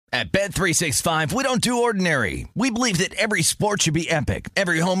At Bet365, we don't do ordinary. We believe that every sport should be epic.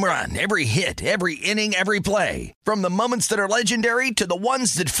 Every home run, every hit, every inning, every play. From the moments that are legendary to the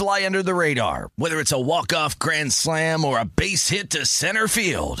ones that fly under the radar. Whether it's a walk-off grand slam or a base hit to center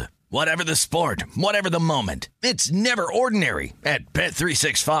field. Whatever the sport, whatever the moment. It's never ordinary at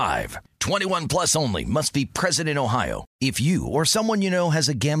Bet365. 21 plus only. Must be present in Ohio. If you or someone you know has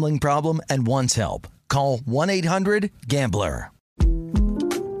a gambling problem and wants help, call 1-800-GAMBLER.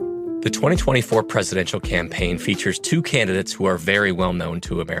 The 2024 presidential campaign features two candidates who are very well known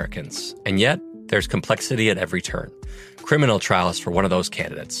to Americans. And yet, there's complexity at every turn. Criminal trials for one of those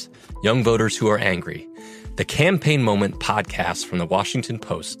candidates. Young voters who are angry. The Campaign Moment podcast from the Washington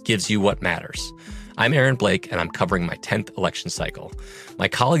Post gives you what matters. I'm Aaron Blake, and I'm covering my 10th election cycle. My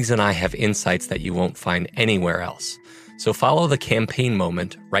colleagues and I have insights that you won't find anywhere else. So follow the Campaign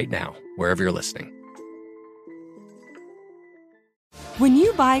Moment right now, wherever you're listening. When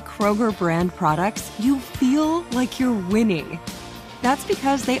you buy Kroger brand products, you feel like you're winning. That's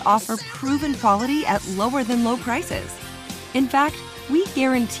because they offer proven quality at lower than low prices. In fact, we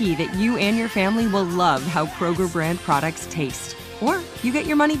guarantee that you and your family will love how Kroger brand products taste, or you get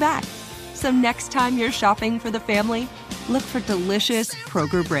your money back. So next time you're shopping for the family, look for delicious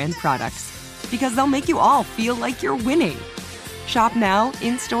Kroger brand products, because they'll make you all feel like you're winning. Shop now,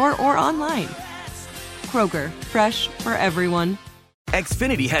 in-store, or online. Kroger, fresh for everyone.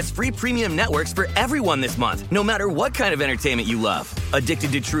 Xfinity has free premium networks for everyone this month, no matter what kind of entertainment you love.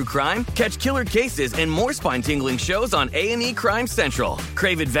 Addicted to true crime? Catch killer cases and more spine-tingling shows on A&E Crime Central.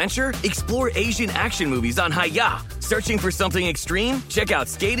 Crave adventure? Explore Asian action movies on Hayya. Searching for something extreme? Check out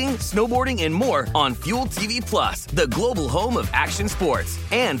skating, snowboarding, and more on Fuel TV Plus, the global home of action sports.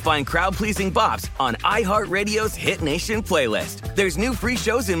 And find crowd-pleasing bops on iHeartRadio's Hit Nation playlist. There's new free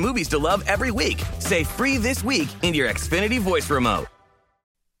shows and movies to love every week. Say free this week in your Xfinity voice remote.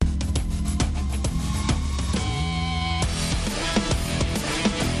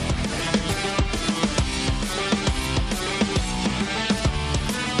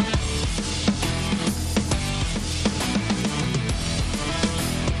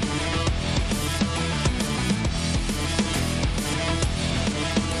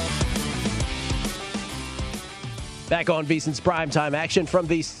 Back on VSiN's primetime action from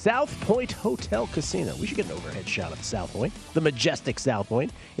the South Point Hotel Casino. We should get an overhead shot of the South Point, the majestic South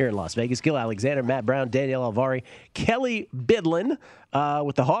Point here in Las Vegas. Gil Alexander, Matt Brown, Danielle Alvari, Kelly Bidlin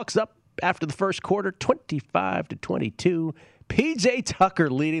with the Hawks up after the first quarter, 25-22. P.J. Tucker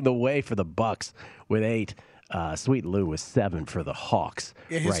leading the way for the Bucks with 8. Sweet Lou with 7 for the Hawks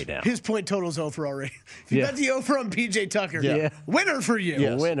right now. His point total's over already. If you bet the over on P.J. Tucker, winner for you.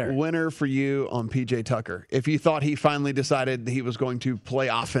 Yes. Winner for you on P.J. Tucker. If you thought he finally decided he was going to play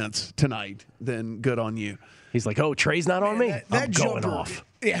offense tonight, then good on you. He's like, oh, Trey's not on me. I'm going off.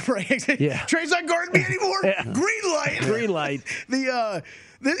 Yeah, right. Yeah. Trey's not guarding me anymore. Yeah. Green light. Green light.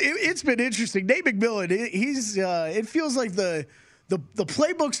 It's been interesting. Nate McMillan, he's it feels like the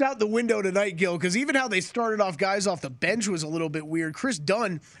playbook's out the window tonight, Gil, because even how they started off guys off the bench was a little bit weird. Chris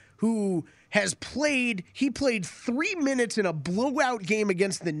Dunn, who has played 3 minutes in a blowout game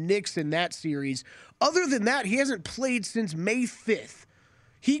against the Knicks in that series. Other than that, he hasn't played since May 5th.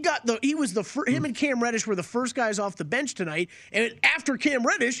 Him and Cam Reddish were the first guys off the bench tonight, and after Cam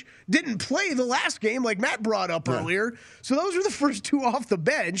Reddish didn't play the last game like Matt brought up earlier. So those were the first two off the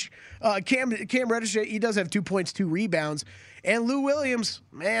bench. Cam Reddish, he does have 2 points, 2 rebounds. And Lou Williams,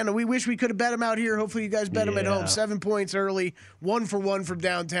 man, we wish we could have bet him out here. Hopefully you guys bet him at home. 7 points early, 1 for 1 from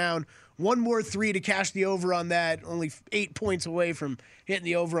downtown. One more 3 to cash the over on that. Only 8 points away from hitting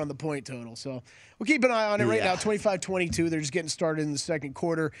the over on the point total. So we'll keep an eye on it right now. 25-22. They're just getting started in the second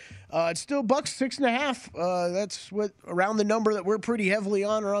quarter. It's still Bucks 6.5. That's what around the number that we're pretty heavily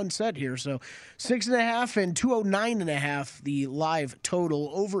on or on set here. So 6.5 and 209.5 the live total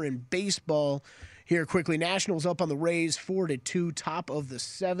over in baseball. Here quickly, Nationals up on the Rays 4-2, top of the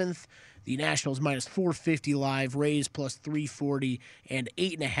 7th. The Nationals minus 450 live, Rays plus 340 and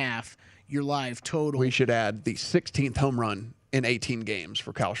 8.5 your live total. We should add the 16th home run in 18 games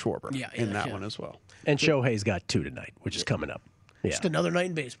for Kyle Schwarber in that one as well. And Shohei's got 2 tonight, which is coming up. Yeah. Just another night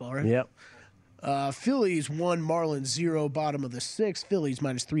in baseball, right? Yep. Phillies 1, Marlins 0, bottom of the 6th. Phillies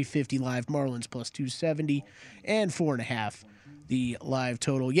minus 350 live, Marlins plus 270 and 4.5 the live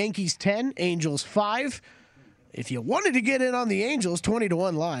total. Yankees 10, Angels 5. If you wanted to get in on the Angels,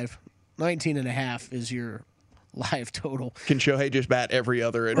 20-1 live. 19.5 is your live total. Can Shohei just bat every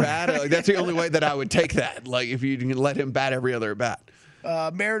other at bat? That's the only way that I would take that. Like if you can let him bat every other at bat.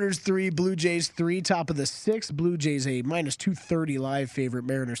 Mariners 3, Blue Jays 3, top of the 6th. Blue Jays a minus 230 live favorite.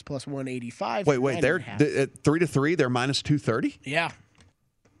 Mariners plus 185. Wait, they're at 3-3. They're minus 230. Yeah.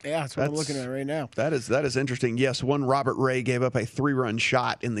 Yeah, that's what I'm looking at right now. That is interesting. Yes, one Robert Ray gave up a 3-run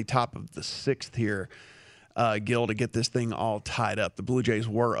shot in the top of the 6th here, Gil, to get this thing all tied up. The Blue Jays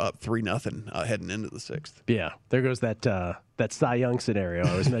were up 3-0 heading into the 6th. Yeah, there goes that Cy Young scenario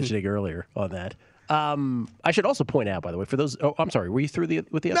I was mentioning earlier on that. I should also point out, by the way, for those. Oh, I'm sorry. Were you through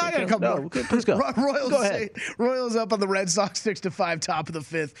with the? No, I got a couple more. Okay, please go. Go ahead. Royals up on the Red Sox 6-5, top of the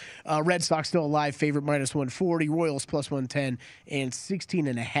 5th. Red Sox still alive, favorite -140. Royals +110 and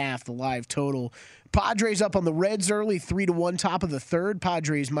 16.5 the live total. Padres up on the Reds early, 3-1, top of the 3rd.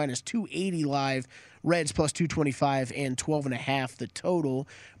 Padres -280 live. Reds +225 and 12.5 the total.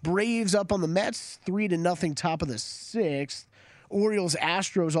 Braves up on the Mets, 3-0, top of the 6th. Orioles,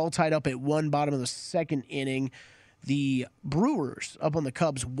 Astros all tied up at 1, bottom of the 2nd inning. The Brewers up on the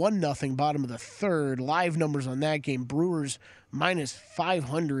Cubs, 1-0, bottom of the 3rd. Live numbers on that game: Brewers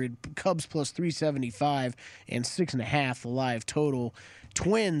 -500, Cubs +375, and 6.5 the live total.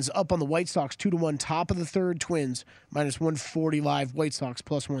 Twins up on the White Sox, 2-1, top of the 3rd. Twins -140 live, White Sox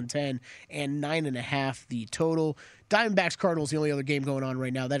 +110, and 9.5 the total. Diamondbacks, Cardinals, the only other game going on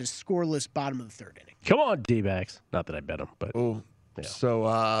right now. That is scoreless, bottom of the 3rd inning. Come on, D-backs. Not that I bet them, but. Oh, yeah. So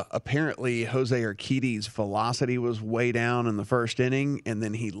apparently Jose Urquidy's velocity was way down in the 1st inning, and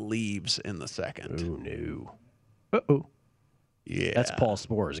then he leaves in the 2nd. Oh, no. Uh-oh. Yeah. That's Paul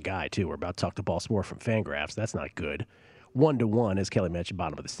Spore's guy, too. We're about to talk to Paul Spore from Fangraphs. That's not good. 1-1, as Kelly mentioned,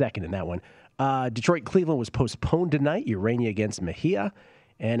 bottom of the 2nd in that one. Detroit-Cleveland was postponed tonight. Urania against Mejia.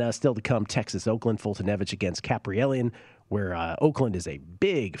 And still to come, Texas-Oakland, Fultonevich against Kaprielian, where Oakland is a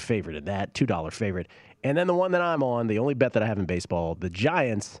big favorite in that, $2 favorite. And then the one that I'm on, the only bet that I have in baseball, the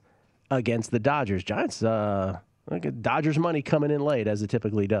Giants against the Dodgers. Giants, Dodgers money coming in late, as it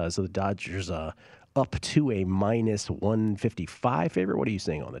typically does. So the Dodgers up to a -155 favorite. What are you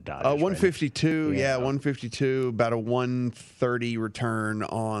seeing on the Dodgers? 152, right yeah, 152, about a 130 return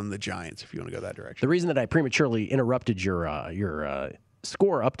on the Giants, if you want to go that direction. The reason that I prematurely interrupted your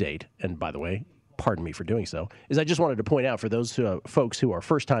score update, and by the way, pardon me for doing so, is I just wanted to point out for those folks who are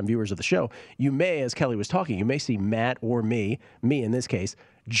first-time viewers of the show, you may, as Kelly was talking, you may see Matt or me in this case,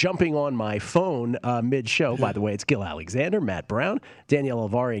 jumping on my phone mid-show. By the way, it's Gil Alexander, Matt Brown, Danielle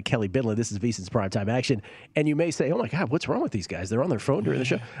Alvari, and Kelly Bidlin. This is VSiN's Primetime Action. And you may say, oh, my God, what's wrong with these guys? They're on their phone during the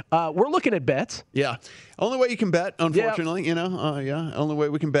show. We're looking at bets. Yeah. Only way you can bet, unfortunately, only way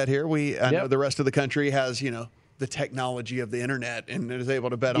we can bet here. I know the rest of the country has, the technology of the internet and is able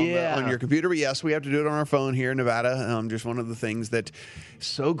to bet on your computer. But yes, we have to do it on our phone here in Nevada. Just one of the things that's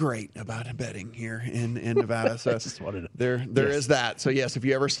so great about betting here in Nevada. So there is that. So yes, if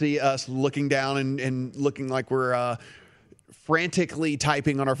you ever see us looking down and looking like we're frantically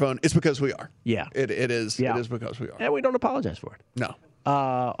typing on our phone, it's because we are. Yeah. It is because we are. And we don't apologize for it. No.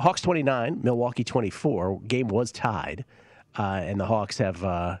 Hawks 29, Milwaukee 24. Game was tied. And the Hawks have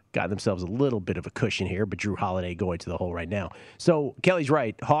got themselves a little bit of a cushion here, but Drew Holiday going to the hole right now. So Kelly's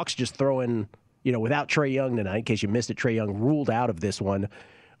right. Hawks just throwing, without Trae Young tonight, in case you missed it, Trae Young ruled out of this one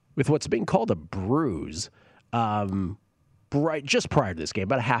with what's being called a bruise just prior to this game,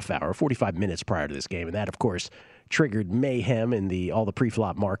 about a half hour, 45 minutes prior to this game. And that, of course, triggered mayhem in all the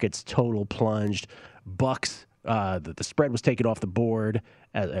pre-flop markets. Total plunged. Bucks. The spread was taken off the board.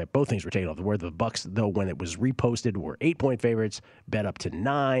 Both things were taken off the board. The Bucks, though, when it was reposted, were 8-point favorites, bet up to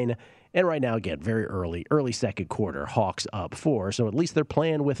 9. And right now, again, very early second quarter, Hawks up 4. So at least they're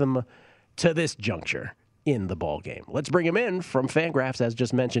playing with them to this juncture in the ball game. Let's bring him in from Fangraphs, as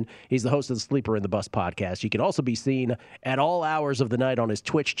just mentioned. He's the host of the Sleeper in the Bus podcast. He can also be seen at all hours of the night on his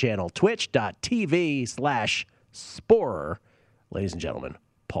Twitch channel, twitch.tv/Sporer. Ladies and gentlemen,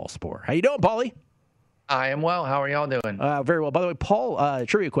 Paul Sporer. How you doing, Paulie? I am well. How are y'all doing? Very well. By the way, Paul,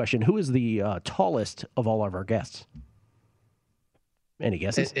 trivia question. Who is the tallest of all of our guests? Any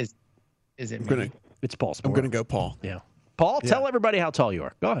guesses? Is it me? It's Paul Sporer. I'm going to go Paul. Yeah. Paul, tell everybody how tall you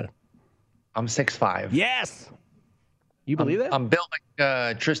are. Go ahead. I'm 6'5". Yes. You believe that? I'm built like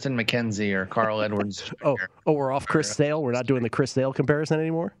Tristan McKenzie or Carl Edwards. We're off Chris Sale. We're not doing the Chris Sale comparison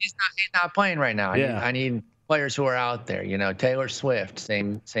anymore? He's not playing right now. I need players who are out there. Taylor Swift,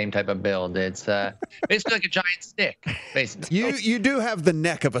 same type of build. It's basically like a giant stick, basically. You do have the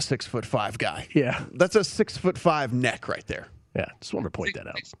neck of a 6'5" guy. Yeah. That's a 6'5" neck right there. Yeah. Just wanted to point that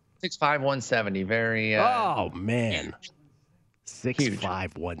out. 6'5", 170. Very. Oh, man.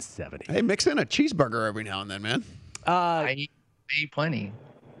 6'5", 170. Hey, mix in a cheeseburger every now and then, man. I eat plenty.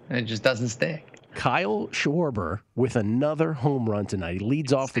 And it just doesn't stick. Kyle Schwarber with another home run tonight. He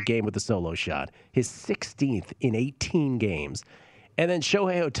leads off the game with a solo shot. His 16th in 18 games. And then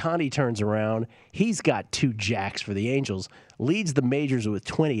Shohei Ohtani turns around. He's got 2 jacks for the Angels. Leads the majors with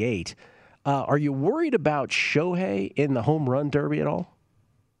 28. Are you worried about Shohei in the home run derby at all?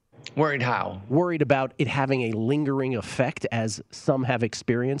 Worried how? Worried about it having a lingering effect, as some have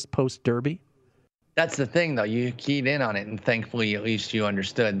experienced post-Derby? That's the thing, though. You keyed in on it, and thankfully, at least you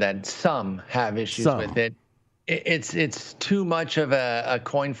understood that some have issues with it. It's too much of a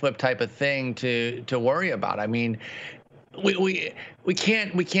coin flip type of thing to worry about. I mean, we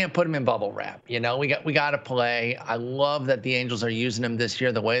can't put him in bubble wrap. You know, we got to play. I love that the Angels are using him this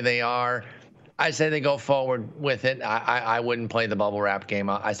year the way they are. I say they go forward with it. I wouldn't play the bubble wrap game.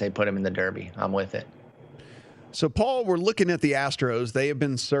 I say put him in the Derby. I'm with it. So, Paul, we're looking at the Astros. They have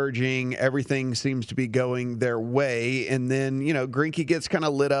been surging. Everything seems to be going their way. And then, Greinke gets kind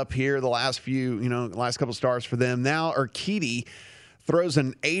of lit up here the last couple stars for them. Now, Urquidy throws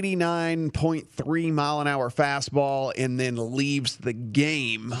an 89.3 mile an hour fastball and then leaves the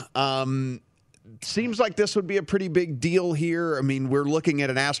game. Seems like this would be a pretty big deal here. I mean, we're looking at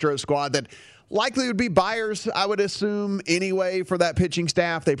an Astro squad that likely would be buyers, I would assume, anyway, for that pitching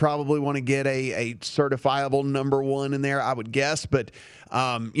staff. They probably want to get a certifiable number one in there, I would guess. But,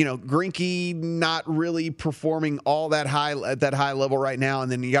 Greinke not really performing all that high at that high level right now.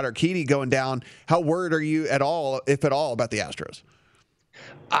 And then you got Urquidy going down. How worried are you at all, if at all, about the Astros?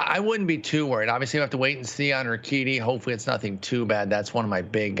 I wouldn't be too worried. Obviously, we have to wait and see on Urquidy. Hopefully, it's nothing too bad. That's one of my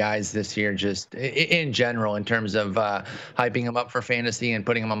big guys this year, just in general, in terms of hyping him up for fantasy and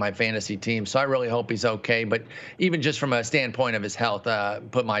putting him on my fantasy team. So I really hope he's okay. But even just from a standpoint of his health,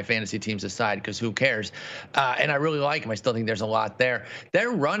 put my fantasy teams aside, because who cares? And I really like him. I still think there's a lot there.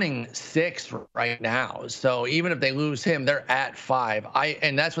 They're running 6 right now. So even if they lose him, they're at 5.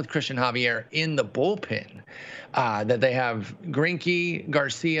 And that's with Christian Javier in the bullpen. That they have Greinke,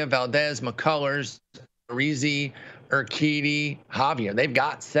 Garcia, Valdez, McCullers, Rizzi, Urquidy, Javier. They've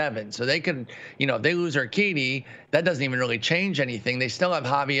got 7. So they could, if they lose Urquidy, that doesn't even really change anything. They still have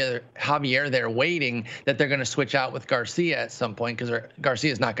Javier there waiting, that they're going to switch out with Garcia at some point, because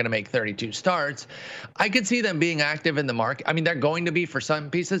Garcia is not going to make 32 starts. I could see them being active in the market. I mean, they're going to be for some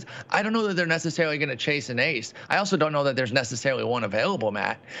pieces. I don't know that they're necessarily going to chase an ace. I also don't know that there's necessarily one available,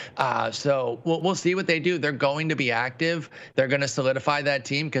 Matt. So we'll see what they do. They're going to be active. They're going to solidify that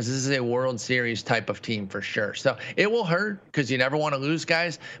team, because this is a World Series type of team for sure. So it will hurt, because you never want to lose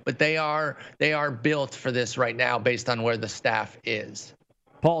guys, but they are built for this right now, based on where the staff is.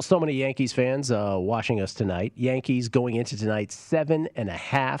 Paul, so many Yankees fans watching us tonight. Yankees going into tonight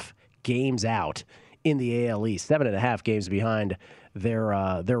 7.5 games out in the AL East, 7.5 games behind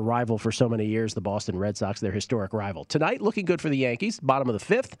their rival for so many years, the Boston Red Sox, their historic rival. Tonight, looking good for the Yankees, bottom of the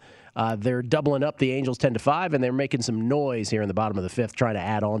 5th. They're doubling up the Angels 10-5, and they're making some noise here in the bottom of the 5th, trying to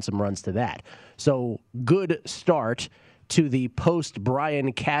add on some runs to that. So good start to the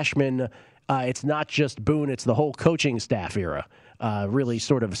post-Brian Cashman. It's not just Boone, it's the whole coaching staff era, really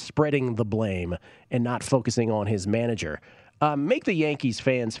sort of spreading the blame and not focusing on his manager. Make the Yankees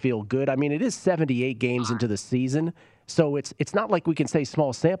fans feel good. I mean, it is 78 games into the season, so it's not like we can say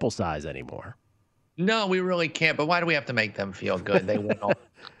small sample size anymore. No, we really can't, but why do we have to make them feel good? They win all.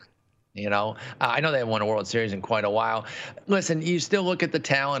 I know they haven't won a World Series in quite a while. Listen, you still look at the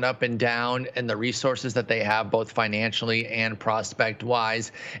talent up and down and the resources that they have, both financially and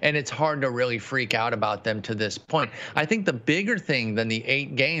prospect-wise, and it's hard to really freak out about them to this point. I think the bigger thing than the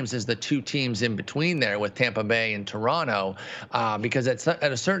 8 games is the 2 teams in between there with Tampa Bay and Toronto, because at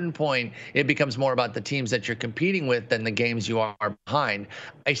a certain point, it becomes more about the teams that you're competing with than the games you are behind.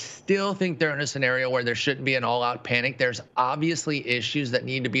 I still think they're in a scenario where there shouldn't be an all-out panic. There's obviously issues that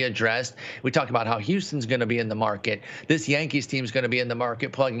need to be addressed. We talked about how Houston's going to be in the market. This Yankees team's going to be in the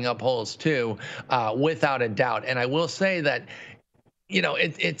market, plugging up holes too, without a doubt. And I will say that,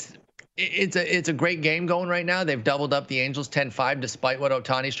 it's a great game going right now. They've doubled up the Angels 10-5, despite what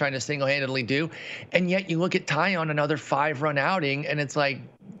Ohtani's trying to single-handedly do. And yet you look at Taillon, another 5-run outing, and it's like,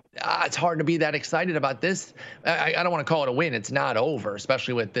 it's hard to be that excited about this. I don't want to call it a win. It's not over,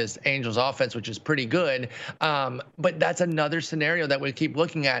 especially with this Angels offense, which is pretty good. But that's another scenario that we keep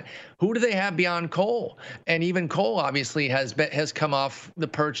looking at. Who do they have beyond Cole? And even Cole obviously has come off the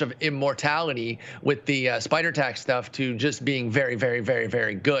perch of immortality with the spider tack stuff to just being very, very, very,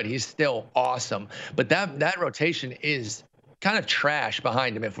 very good. He's still awesome. But that rotation is kind of trash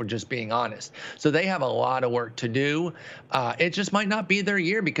behind him, if we're just being honest. So they have a lot of work to do. It just might not be their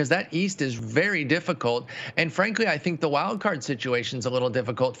year, because that East is very difficult. And frankly, I think the wild card situation is a little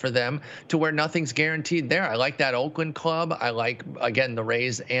difficult for them, to where nothing's guaranteed there. I like that Oakland club. I like, again, the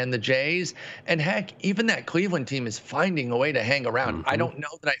Rays and the Jays. And heck, even that Cleveland team is finding a way to hang around. I don't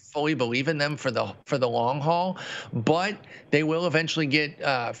know that I fully believe in them for the long haul, but they will eventually get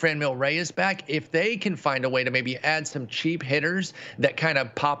Franmil Reyes back. If they can find a way to maybe add some cheap hitters that kind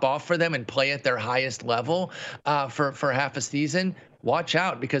of pop off for them and play at their highest level for half a season, watch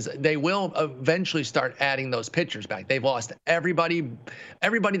out, because they will eventually start adding those pitchers back. They've lost everybody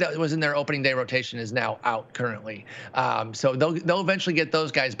that was in their opening day rotation is now out currently. So they'll eventually get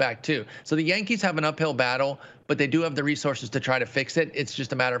those guys back too. So the Yankees have an uphill battle, but they do have the resources to try to fix it. It's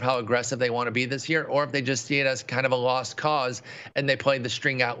just a matter of how aggressive they want to be this year, or if they just see it as kind of a lost cause and they play the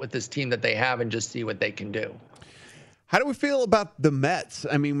string out with this team that they have and just see what they can do. How do we feel about the Mets?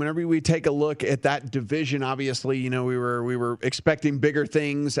 I mean, whenever we take a look at that division, obviously, you know, we were expecting bigger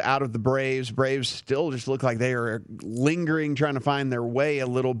things out of the Braves. Braves still just look like they are lingering, trying to find their way a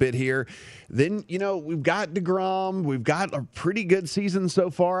little bit here. Then, you know, we've got DeGrom. We've got a pretty good season so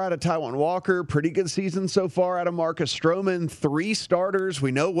far out of Taijuan Walker. Pretty good season so far out of Marcus Stroman. 3 starters.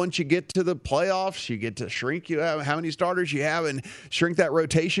 We know once you get to the playoffs, you get to shrink how many starters you have and shrink that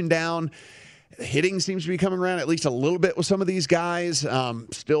rotation down. Hitting seems to be coming around at least a little bit with some of these guys.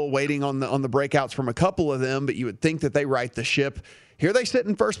 Still waiting on the breakouts from a couple of them, but you would think that they right the ship. Here they sit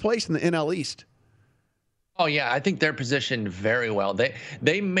in first place in the NL East. Oh, yeah, I think they're positioned very well.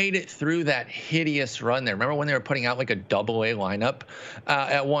 They made it through that hideous run there. Remember when they were putting out like a double-A lineup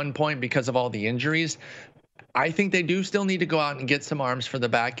at one point because of all the injuries? I think they do still need to go out and get some arms for the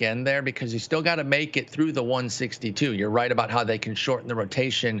back end there, because you still got to make it through the 162. You're right about how they can shorten the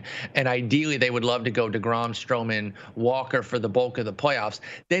rotation, and ideally they would love to go DeGrom, Stroman, Walker for the bulk of the playoffs.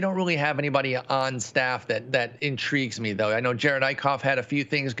 They don't really have anybody on staff that intrigues me, though. I know Jared Eichhoff had a few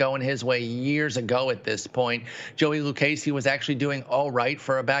things going his way years ago at this point. Joey Lucchesi was actually doing all right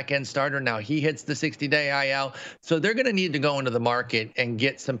for a back-end starter. Now he hits the 60-day IL, so they're going to need to go into the market and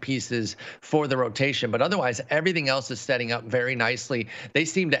get some pieces for the rotation. But otherwise, everything else is setting up very nicely. They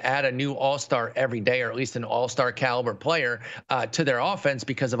seem to add a new all-star every day, or at least an all-star caliber player to their offense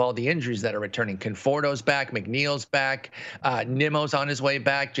because of all the injuries that are returning. Conforto's back, McNeil's back, Nimmo's on his way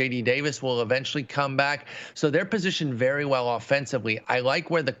back, J.D. Davis will eventually come back. So they're positioned very well offensively. I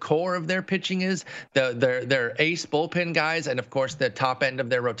like where the core of their pitching is, their ace bullpen guys, and of course the top end of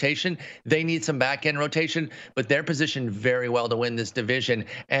their rotation. They need some back-end rotation, but they're positioned very well to win this division.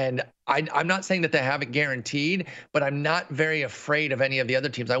 And I'm not saying that they have it guaranteed, but I'm not very afraid of any of the other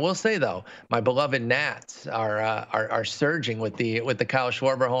teams. I will say, though, my beloved Nats are surging with the Kyle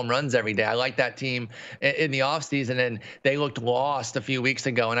Schwarber home runs every day. I like that team in the offseason, and they looked lost a few weeks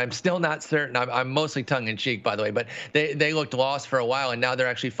ago, and I'm still not certain. I'm mostly tongue-in-cheek, by the way, but they looked lost for a while, and now they're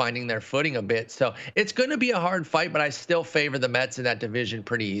actually finding their footing a bit. So it's going to be a hard fight, but I still favor the Mets in that division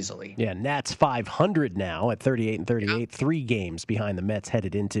pretty easily. Yeah, Nats 500 now at 38-38, 3 games behind the Mets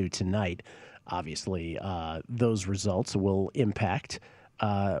headed into tonight. Obviously, those results will impact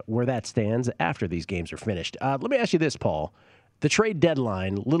where that stands after these games are finished. Let me ask you this, Paul. The trade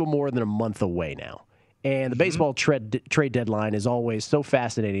deadline, a little more than a month away now. And the baseball trade deadline is always so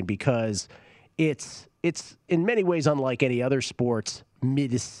fascinating because it's in many ways unlike any other sport's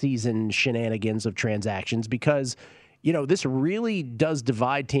mid-season shenanigans of transactions, because you know, this really does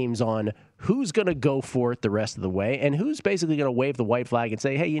divide teams on who's going to go for it the rest of the way and who's basically going to wave the white flag and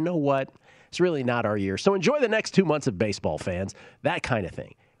say, hey, you know what? It's really not our year. So enjoy the next 2 months of baseball, fans. That kind of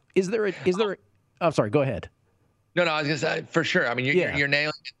thing. Is there I'm sorry, go ahead. No, I was going to say, for sure. I mean, you're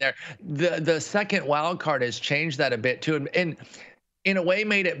nailing it there. The second wild card has changed that a bit, too. And in a way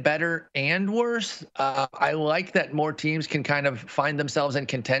made it better and worse. I like that more teams can kind of find themselves in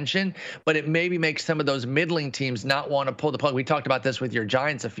contention, but it maybe makes some of those middling teams not want to pull the plug. We talked about this with your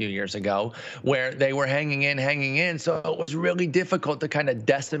Giants a few years ago, where they were hanging in. So it was really difficult to kind of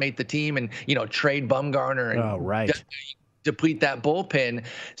decimate the team and, you know, trade Bumgarner and deplete that bullpen.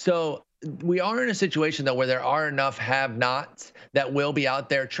 So we are in a situation, though, where there are enough have-nots that will be out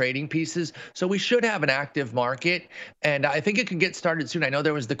there trading pieces. So we should have an active market, and I think it could get started soon. I know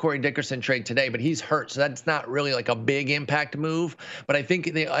there was the Corey Dickerson trade today, but he's hurt, so that's not really like a big impact move. But I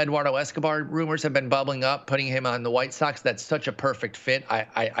think the Eduardo Escobar rumors have been bubbling up, putting him on the White Sox. That's such a perfect fit.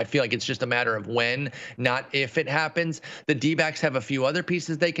 I feel like it's just a matter of when, not if it happens. The D-backs have a few other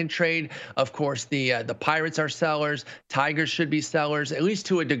pieces they can trade. Of course, the Pirates are sellers. Tigers should be sellers, at least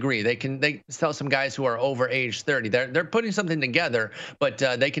to a degree. They sell some guys who are over age 30. They're putting something together, but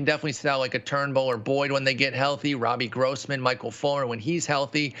they can definitely sell like a Turnbull or Boyd when they get healthy, Robbie Grossman, Michael Fuller when he's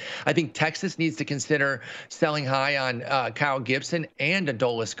healthy. I think Texas needs to consider selling high on Kyle Gibson and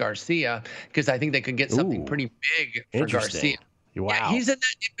Adolis Garcia, because I think they could get something pretty big for Garcia. Wow. Yeah, he's in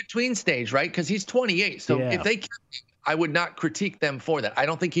that in-between stage, right? Because he's 28. So if they kept him I would not critique them for that. I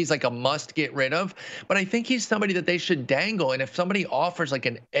don't think he's like a must get rid of, but I think he's somebody that they should dangle. And if somebody offers like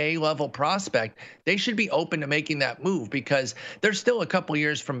an A-level prospect, they should be open to making that move because they're still a couple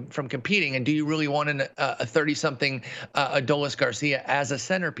years from competing. And do you really want a 30-something Adolis Garcia as a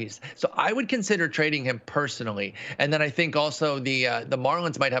centerpiece? So I would consider trading him personally. And then I think also the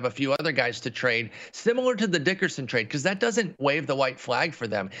Marlins might have a few other guys to trade, similar to the Dickerson trade, because that doesn't wave the white flag for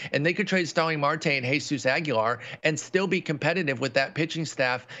them. And they could trade Starling Marte and Jesus Aguilar and still be competitive with that pitching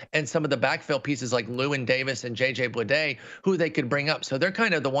staff and some of the backfill pieces like Lewin Davis and JJ Bleday, who they could bring up. So they're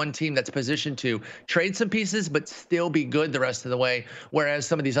kind of the one team that's positioned to trade some pieces, but still be good the rest of the way. Whereas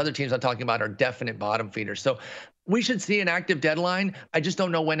some of these other teams I'm talking about are definite bottom feeders. So we should see an active deadline. I just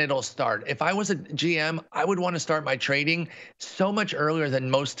don't know when it'll start. If I was a GM, I would want to start my trading so much earlier than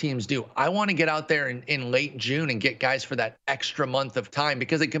most teams do. I want to get out there in late June and get guys for that extra month of time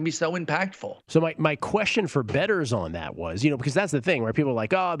because it can be so impactful. So my question for bettors on that was, because that's the thing where people are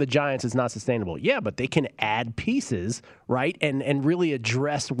like, oh, the Giants is not sustainable. Yeah, but they can add pieces, right, and really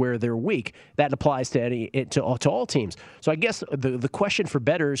address where they're weak. That applies to all teams. So I guess the question for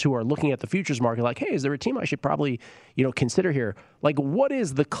bettors who are looking at the futures market, like, hey, is there a team I should probably consider here? Like, what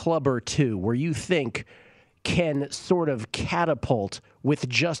is the club or two where you think can sort of catapult with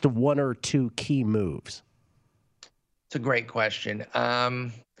just one or two key moves? It's a great question.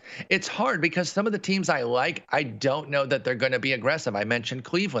 It's hard because some of the teams I like, I don't know that they're going to be aggressive. I mentioned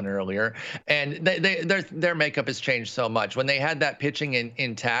Cleveland earlier, and their makeup has changed so much. When they had that pitching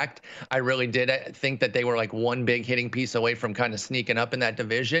intact, I really did think that they were like one big hitting piece away from kind of sneaking up in that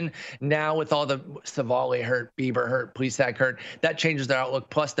division. Now with all the Savale hurt, Bieber hurt, Plesac hurt, that changes their outlook.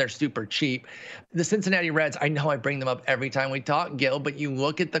 Plus they're super cheap. The Cincinnati Reds, I know I bring them up every time we talk, Gil, but you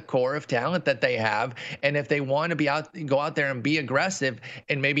look at the core of talent that they have, and if they want to go out there and be aggressive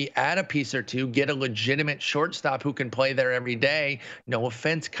and maybe add a piece or two, get a legitimate shortstop who can play there every day. No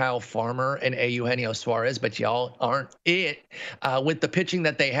offense, Kyle Farmer and Eugenio Suarez, but y'all aren't it with the pitching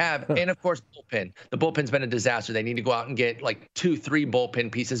that they have. And of course, bullpen. The bullpen's been a disaster. They need to go out and get like 2-3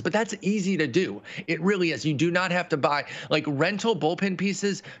 bullpen pieces, but that's easy to do. It really is. You do not have to buy like rental bullpen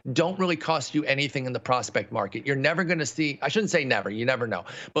pieces. Don't really cost you anything in the prospect market. You're never going to see, I shouldn't say never, you never know,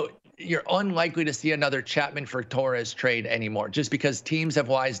 but you're unlikely to see another Chapman for Torres trade anymore, just because teams have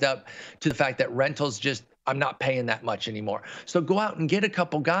wised up to the fact that rentals just, I'm not paying that much anymore. So go out and get a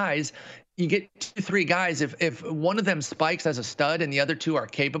couple guys. You get 2-3 guys. If one of them spikes as a stud and the other two are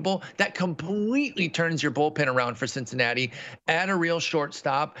capable, that completely turns your bullpen around for Cincinnati. Add a real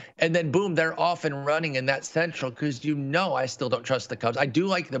shortstop, and then boom, they're off and running in that central. Because I still don't trust the Cubs. I do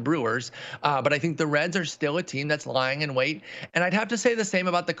like the Brewers, but I think the Reds are still a team that's lying in wait. And I'd have to say the same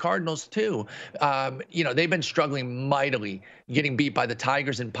about the Cardinals too. They've been struggling mightily, getting beat by the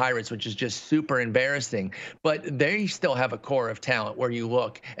Tigers and Pirates, which is just super embarrassing. But they still have a core of talent where you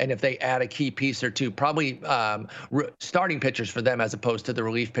look, and if they add a key piece or two, probably starting pitchers for them as opposed to the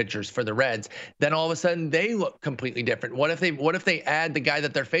relief pitchers for the Reds, then all of a sudden they look completely different. What if they add the guy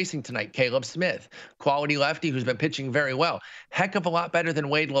that they're facing tonight, Caleb Smith, quality lefty who's been pitching very well, heck of a lot better than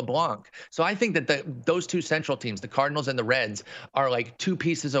Wade LeBlanc. So I think that those two central teams, the Cardinals and the Reds, are like two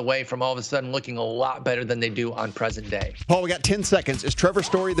pieces away from all of a sudden looking a lot better than they do on present day. Paul, we got 10 seconds. Is Trevor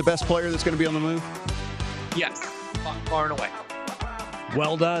Story the best player that's going to be on the move? Yes, far and away.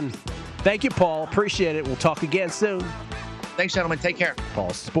 Well done. Thank you, Paul. Appreciate it. We'll talk again soon. Thanks, gentlemen. Take care. Paul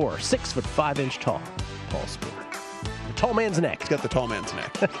Sporer, 6'5" tall. Paul Sporer. The tall man's neck. He's got the tall man's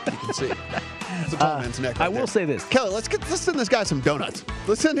neck. You can see it. It's a tall man's neck. Right I will say this. Kelly, let's send this guy some donuts.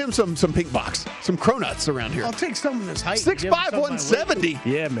 Let's send him some pink box, some cronuts around here. I'll take some of his height. 6'5", 170.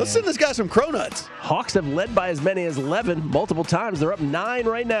 Yeah, man. Let's send this guy some cronuts. Hawks have led by as many as 11 multiple times. They're up 9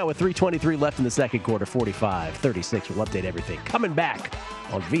 right now with 3:23 left in the second quarter, 45-36. We'll update everything. Coming back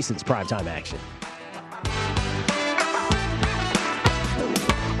on VSiN's Primetime Action.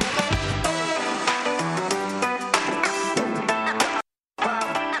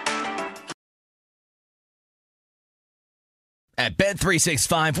 At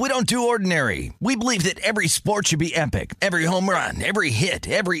Bet365, we don't do ordinary. We believe that every sport should be epic. Every home run, every hit,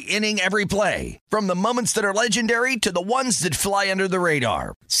 every inning, every play. From the moments that are legendary to the ones that fly under the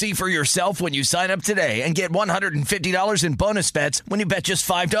radar. See for yourself when you sign up today and get $150 in bonus bets when you bet just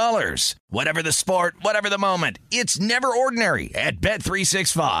 $5. Whatever the sport, whatever the moment, it's never ordinary at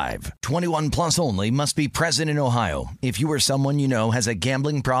Bet365. 21 plus only. Must be present in Ohio. If you or someone you know has a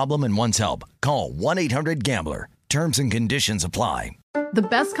gambling problem and wants help, call 1-800-GAMBLER. Terms and conditions apply. The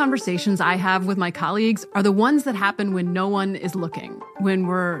best conversations I have with my colleagues are the ones that happen when no one is looking, when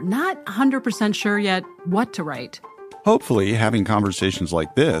we're not 100% sure yet what to write. Hopefully, having conversations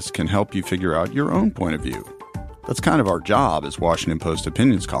like this can help you figure out your own point of view. That's kind of our job as Washington Post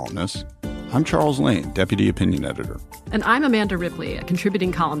opinions columnists. I'm Charles Lane, Deputy Opinion Editor. And I'm Amanda Ripley, a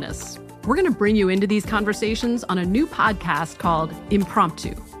contributing columnist. We're going to bring you into these conversations on a new podcast called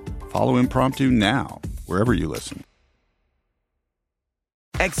Impromptu. Follow Impromptu now, wherever you listen.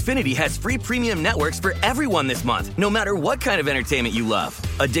 Xfinity has free premium networks for everyone this month, no matter what kind of entertainment you love.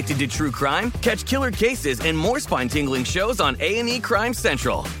 Addicted to true crime? Catch killer cases and more spine-tingling shows on A&E Crime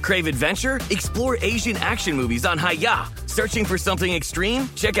Central. Crave adventure? Explore Asian action movies on Hi-YAH. Searching for something extreme?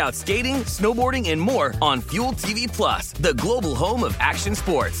 Check out skating, snowboarding, and more on Fuel TV Plus, the global home of action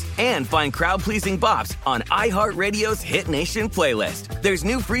sports. And find crowd-pleasing bops on iHeartRadio's Hit Nation playlist. There's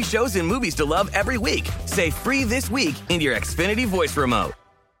new free shows and movies to love every week. Say free this week in your Xfinity voice remote.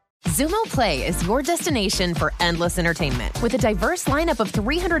 Xumo Play is your destination for endless entertainment. With a diverse lineup of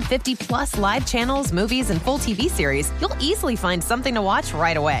 350-plus live channels, movies, and full TV series, you'll easily find something to watch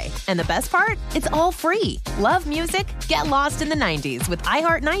right away. And the best part? It's all free. Love music? Get lost in the 90s with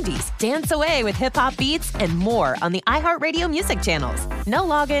iHeart 90s, dance away with hip-hop beats, and more on the iHeartRadio music channels. No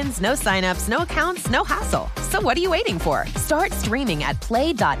logins, no signups, no accounts, no hassle. So what are you waiting for? Start streaming at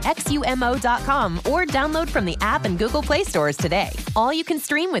play.xumo.com or download from the app and Google Play stores today. All you can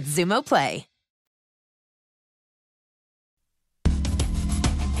stream with Xumo Play.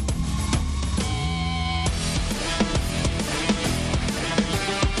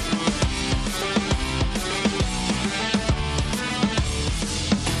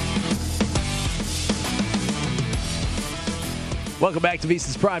 Welcome back to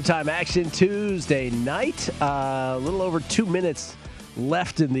VSiN's Primetime Action Tuesday night. A little over 2 minutes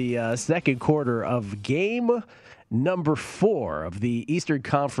left in the second quarter of game number 4 of the Eastern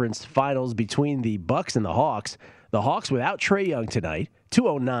Conference Finals between the Bucks and the Hawks. The Hawks without Trae Young tonight,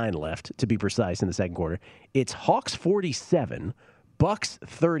 2:09 left to be precise in the second quarter. It's Hawks 47, Bucks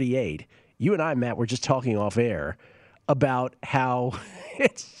 38. You and I, Matt, were just talking off air about how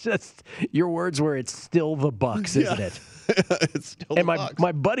it's just, your words were, it's still the Bucks, isn't it? It's still and the Bucks.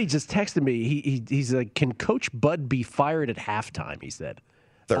 my buddy just texted me. He's like, can Coach Bud be fired at halftime? He said.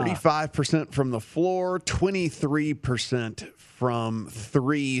 35% from the floor, 23% from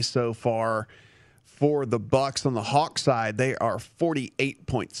three so far for the Bucks. On the Hawks side, they are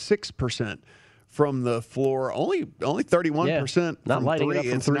 48.6% from the floor, only 31% not from lighting three. it up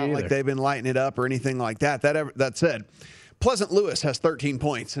from It's three not either. like they've been lighting it up or anything like that. That said, Pleasant Lewis has 13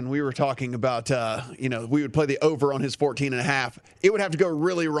 points, and we were talking about, we would play the over on his 14.5. It would have to go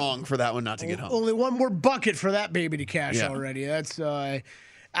really wrong for that one not to get home. Only one more bucket for that baby to cash Yeah. already. That's,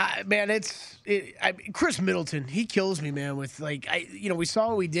 Chris Middleton, he kills me, man, with we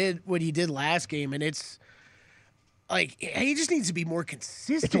saw what he did last game, and it's, like, he just needs to be more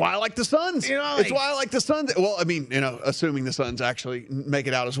consistent. It's why I like the Suns. It's why I like the Suns. Well, I mean, assuming the Suns actually make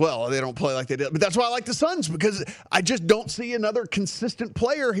it out as well. They don't play like they did. But that's why I like the Suns, because I just don't see another consistent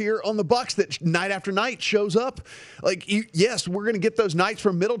player here on the Bucks that night after night shows up. Like, yes, we're going to get those nights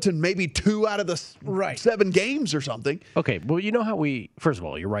from Middleton, maybe 2 out of the 7 games or something. Okay, well, you know how first of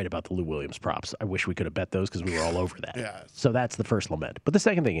all, you're right about the Lou Williams props. I wish we could have bet those because we were all over that. Yeah. So that's the first lament. But the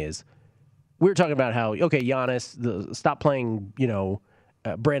second thing is, we were talking about how, Giannis, stop playing,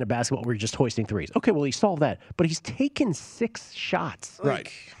 brand of basketball where you're just hoisting threes. Okay, well, he solved that. But he's taken 6 shots. Right.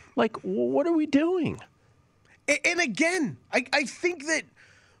 Like, what are we doing? And again, I think that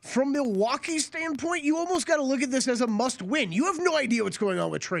from Milwaukee's standpoint, you almost got to look at this as a must-win. You have no idea what's going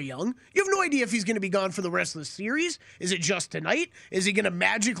on with Trae Young. You have no idea if he's going to be gone for the rest of the series. Is it just tonight? Is he going to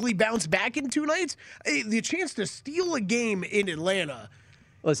magically bounce back in 2 nights? The chance to steal a game in Atlanta.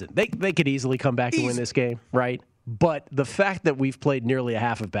 Listen, they could easily come back and win this game, right? But the fact that we've played nearly a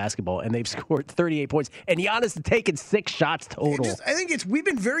half of basketball and they've scored 38 points and Giannis has taken 6 shots total. I think we've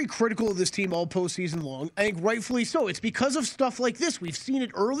been very critical of this team all postseason long. I think rightfully so. It's because of stuff like this. We've seen it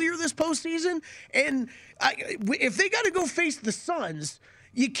earlier this postseason. And if they got to go face the Suns,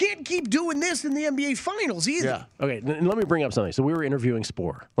 you can't keep doing this in the NBA Finals either. Yeah. Okay, let me bring up something. So we were interviewing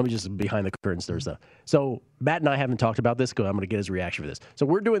Spore. Let me just behind the curtains there stuff. So Matt and I haven't talked about this because I'm going to get his reaction for this. So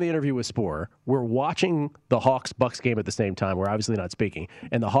we're doing the interview with Spore. We're watching the Hawks-Bucks game at the same time. We're obviously not speaking.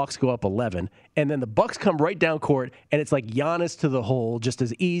 And the Hawks go up 11. And then the Bucks come right down court, and it's like Giannis to the hole, just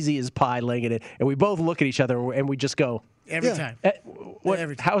as easy as pie laying it in. And we both look at each other, and we just go. Every time.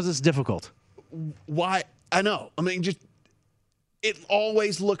 Every time. How is this difficult? Why? I know. I mean, it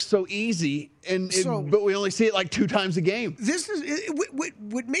always looks so easy, but we only see it like 2 times a game. This is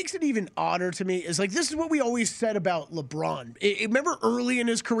what makes it even odder to me is this is what we always said about LeBron. Remember early in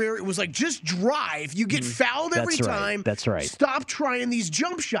his career, it was like, just drive. You get fouled every time. That's right. Stop trying these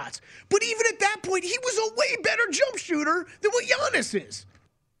jump shots. But even at that point, he was a way better jump shooter than what Giannis is.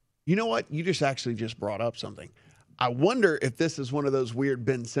 You know what? You just brought up something. I wonder if this is one of those weird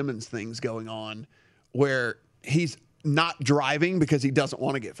Ben Simmons things going on where he's not driving because he doesn't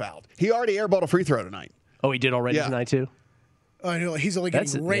want to get fouled. He already airballed a free throw tonight. Oh, he did already tonight too? I know he's only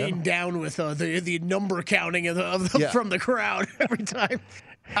getting rained down with the number counting from the crowd every time.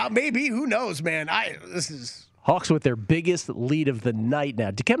 Maybe, who knows, man? Hawks with their biggest lead of the night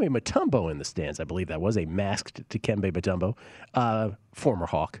now. Dikembe Mutombo in the stands. I believe that was a masked Dikembe Mutombo, former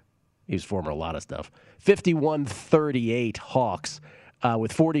Hawk. He was former a lot of stuff. 51-38 Hawks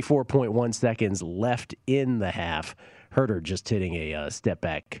with 44.1 seconds left in the half. Herter just hitting a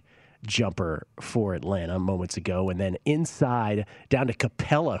step-back jumper for Atlanta moments ago. And then inside, down to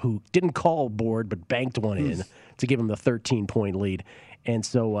Capella, who didn't call board but banked one in to give him the 13-point lead. And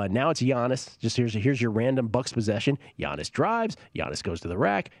so now it's Giannis. Just here's your random Bucks possession. Giannis drives. Giannis goes to the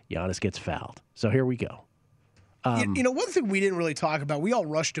rack. Giannis gets fouled. So here we go. One thing we didn't really talk about, we all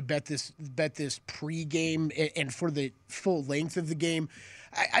rushed to bet this pregame and for the full length of the game.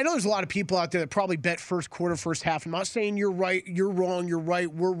 I know there's a lot of people out there that probably bet first quarter, first half. I'm not saying you're right, you're wrong, you're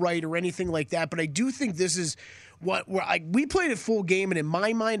right, we're right, or anything like that, but I do think this is we played it full game, and in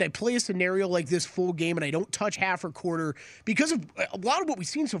my mind, I play a scenario like this full game, and I don't touch half or quarter because of a lot of what we've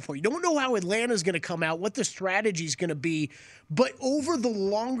seen so far. You don't know how Atlanta's going to come out, what the strategy is going to be, but over the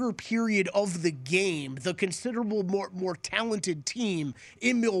longer period of the game, the considerable more talented team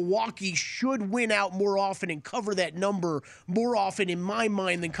in Milwaukee should win out more often and cover that number more often, in my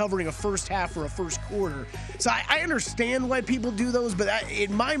mind, than covering a first half or a first quarter. So I understand why people do those, but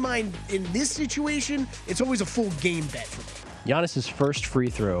in my mind, in this situation, it's always a full game bet for me. Giannis's first free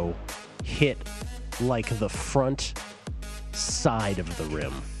throw hit like the front side of the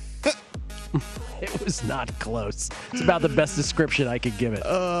rim. It was not close. It's about the best description I could give it.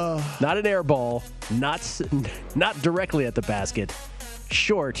 Not an air ball, not directly at the basket,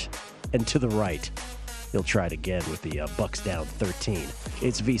 short and to the right. He'll try it again with the Bucks down 13.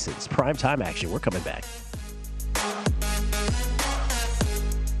 It's VSiN's primetime action. We're coming back.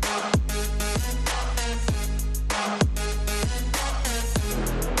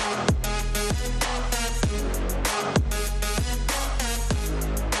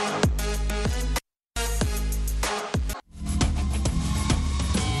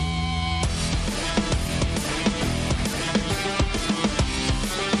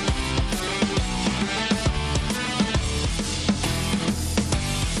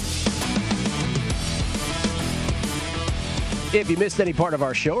 If you missed any part of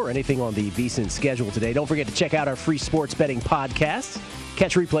our show or anything on the VSiN schedule today, don't forget to check out our free sports betting podcasts.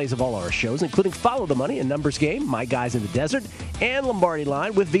 Catch replays of all our shows, including Follow the Money and Numbers Game, My Guys in the Desert, and Lombardi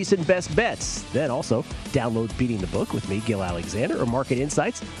Line with VSiN Best Bets. Then also download Beating the Book with me, Gil Alexander, or Market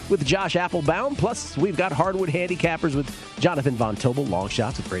Insights with Josh Applebaum. Plus, we've got Hardwood Handicappers with Jonathan Von Tobel, Long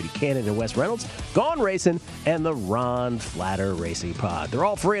Shots with Brady Cannon and Wes Reynolds, Gone Racing, and the Ron Flatter Racing Pod. They're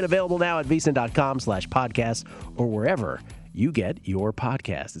all free and available now at VSiN.com/podcasts or wherever you get your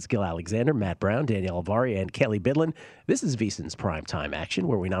podcast. It's Gil Alexander, Matt Brown, Danielle Alvari, and Kelly Bidlin. This is VSiN's primetime action,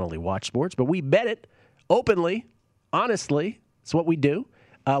 where we not only watch sports, but we bet it openly, honestly. It's what we do.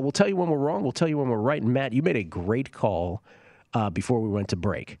 We'll tell you when we're wrong. We'll tell you when we're right. And Matt, you made a great call before we went to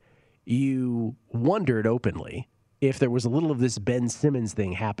break. You wondered openly if there was a little of this Ben Simmons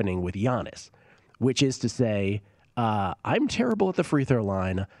thing happening with Giannis, which is to say, I'm terrible at the free throw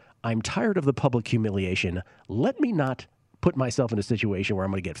line. I'm tired of the public humiliation. Let me not put myself in a situation where I'm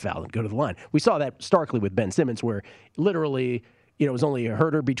going to get fouled and go to the line. We saw that starkly with Ben Simmons, where literally, it was only a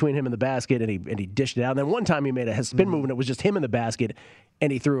Herter between him and the basket, and he dished it out. And then one time he made a spin move, and it was just him in the basket,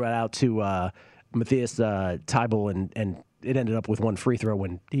 and he threw it out to Matthias Thybulle, and it ended up with one free throw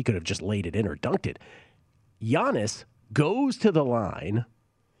when he could have just laid it in or dunked it. Giannis goes to the line,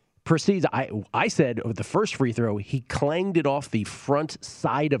 proceeds. I said with the first free throw, he clanged it off the front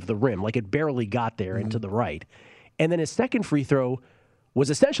side of the rim, like it barely got there and to the right. And then his second free throw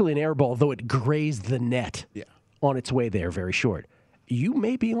was essentially an air ball, though it grazed the net on its way there, very short. You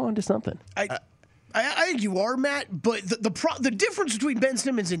may be on to something. I think you are, Matt, but the difference between Ben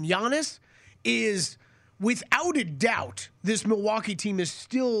Simmons and Giannis is, without a doubt, this Milwaukee team is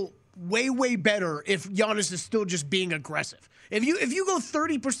still way, way better if Giannis is still just being aggressive. If you go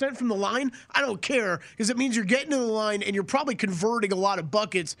 30% from the line, I don't care, because it means you're getting to the line and you're probably converting a lot of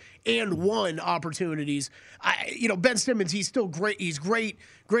buckets and one opportunities. Ben Simmons, he's still great. He's great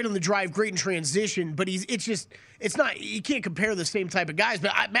on the drive, great in transition, but it's not. You can't compare the same type of guys.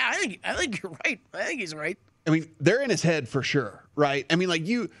 But Matt, I think you're right. I think he's right. I mean, they're in his head for sure, right? I mean, like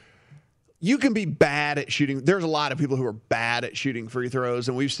you can be bad at shooting. There's a lot of people who are bad at shooting free throws,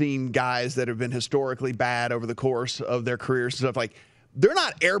 and we've seen guys that have been historically bad over the course of their careers and stuff like. they're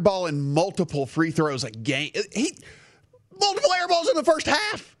not airballing multiple free throws a game. Multiple airballs in the first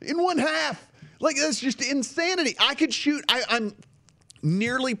half, in one half. Like, that's just insanity. I could shoot, I'm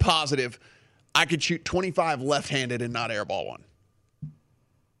nearly positive I could shoot 25 left-handed and not airball one.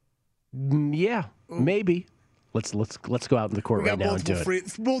 Yeah, maybe. Let's go out in the court right now and do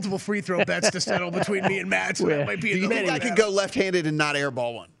it. Multiple free throw bets to settle between me and Matt. So that might be. Do you think I could go left-handed and not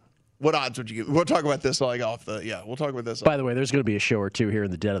airball one? What odds would you give? We'll talk about this we'll talk about this. By the way, there's going to be a show or two here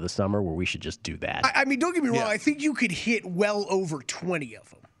in the dead of the summer where we should just do that. I mean, don't get me wrong. I think you could hit well over 20 of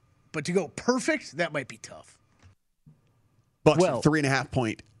them. But to go perfect, that might be tough. Bucks are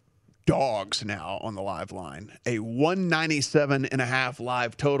 3.5-point dogs now on the live line. A 197.5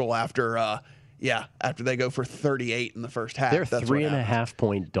 live total after they go for 38 in the first half. They're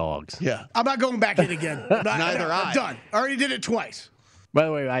 3.5-point dogs. Yeah. I'm not going back in again. I'm done. I already did it twice. By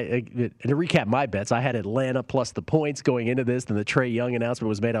the way, to recap my bets, I had Atlanta plus the points going into this. Then the Trae Young announcement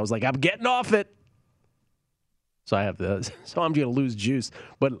was made. I was like, I'm getting off it. So I'm going to lose juice.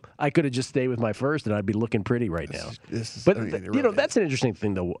 But I could have just stayed with my first, and I'd be looking pretty right now. That's an interesting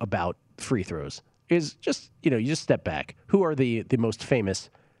thing though about free throws is just you just step back. Who are the most famous?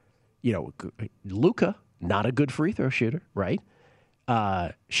 Luka, not a good free throw shooter, right?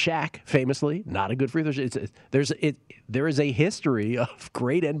 Shaq, famously, not a good free throw shooter. There is a history of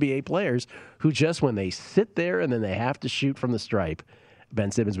great NBA players who just when they sit there and then they have to shoot from the stripe.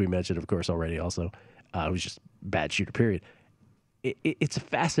 Ben Simmons, we mentioned, of course, already also, who's just bad shooter, period. It's a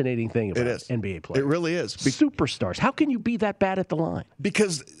fascinating thing about NBA players. It really is. Superstars. How can you be that bad at the line?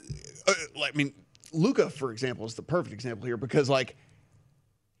 Because, Luka, for example, is the perfect example here because,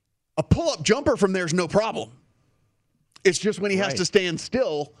 a pull-up jumper from there is no problem. It's just when he has to stand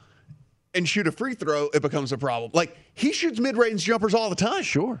still and shoot a free throw, it becomes a problem. He shoots mid-range jumpers all the time.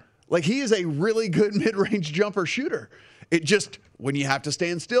 Sure. He is a really good mid-range jumper shooter. It just, when you have to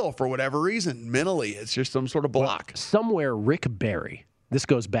stand still for whatever reason, mentally, it's just some sort of block. Well, somewhere Rick Barry, this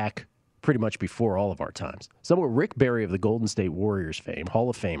goes back pretty much before all of our times. Somewhere Rick Barry of the Golden State Warriors fame, Hall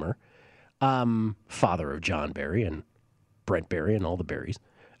of Famer, father of John Barry and Brent Barry and all the Barrys,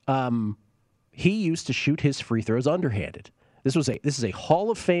 he used to shoot his free throws underhanded. This is a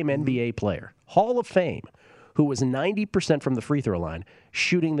Hall of Fame NBA player, Hall of Fame, who was 90% from the free throw line,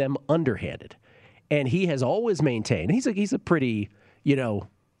 shooting them underhanded. And he has always maintained, he's a pretty,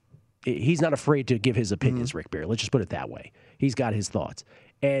 he's not afraid to give his opinions, Rick Barry. Let's just put it that way. He's got his thoughts.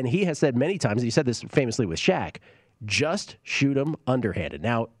 And he has said many times, he said this famously with Shaq, just shoot them underhanded.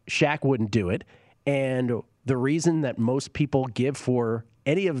 Now, Shaq wouldn't do it. And the reason that most people give for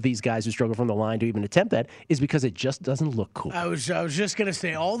any of these guys who struggle from the line to even attempt that is because it just doesn't look cool. I was just going to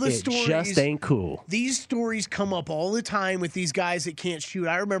say, all the stories. It just ain't cool. These stories come up all the time with these guys that can't shoot.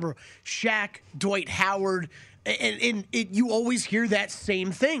 I remember Shaq, Dwight Howard, and you always hear that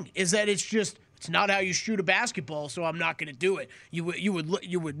same thing, is that it's not how you shoot a basketball, so I'm not going to do it. You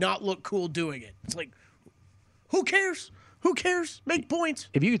would not look cool doing it. It's like, who cares? Who cares? Make points.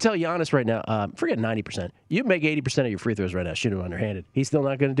 If you could tell Giannis right now, forget 90%, you make 80% of your free throws right now, shoot them underhanded. He's still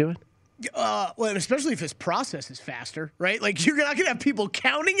not going to do it? Well, and especially if his process is faster, right? You're not going to have people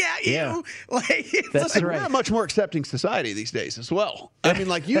counting at you. Yeah. That's right. We're a much more accepting society these days as well. I mean,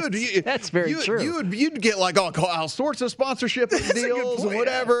 that's very true. You'd get all sorts of sponsorship deals and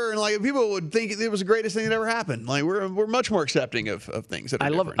whatever, and people would think it was the greatest thing that ever happened. We're much more accepting of things. That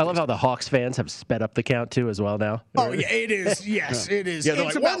are I love how the Hawks fans have sped up the count too as well now. Oh yeah, it is. Yes, it is. Yeah, they're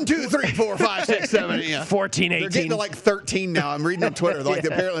it's 1, 2, 3, 4, 5, 6, 7, 14, 18. They're getting to 13 now. I'm reading on Twitter.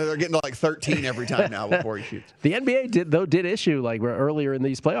 Apparently they're getting to 13 every time now before he shoots. The NBA did issue earlier in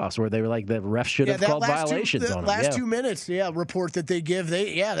these playoffs where they were the refs should have called violations on them. Last 2 minutes, report that they give.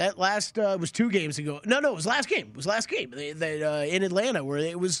 That last was 2 games ago. No, it was last game. It was last game. In Atlanta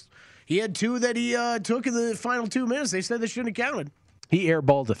where he had 2 that he took in the final 2 minutes. They said they shouldn't have counted. He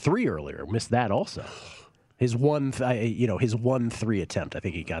airballed a 3 earlier. Missed that also. His 1-3 attempt. I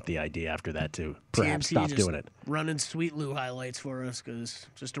think he got the idea after that to perhaps stop doing it. Running Sweet Lou highlights for us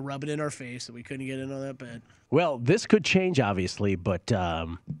just to rub it in our face that we couldn't get in on that bet. Well, this could change obviously, but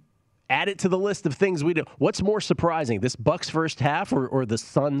add it to the list of things we do. What's more surprising, this Bucks first half or the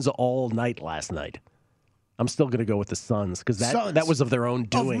Suns all night last night? I'm still going to go with the Suns because that was of their own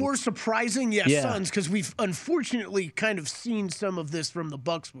doing. More surprising, Suns, because we've unfortunately kind of seen some of this from the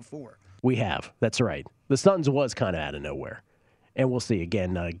Bucks before. We have. That's right. The Suns was kind of out of nowhere. And we'll see.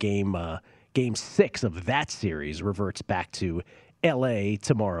 Again, game 6 of that series reverts back to L.A.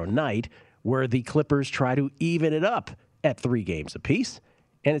 tomorrow night, where the Clippers try to even it up at 3 games apiece.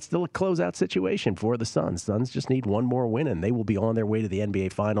 And it's still a closeout situation for the Suns. Suns just need one more win, and they will be on their way to the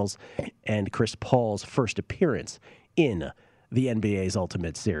NBA Finals and Chris Paul's first appearance in the NBA's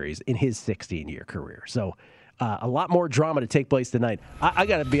Ultimate Series in his 16-year career. So a lot more drama to take place tonight. I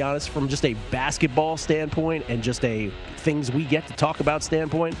got to be honest, from just a basketball standpoint and just a things we get to talk about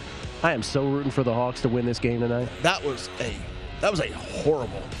standpoint, I am so rooting for the Hawks to win this game tonight. That was a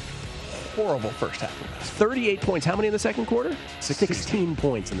horrible first half. 38 points. How many in the second quarter? 16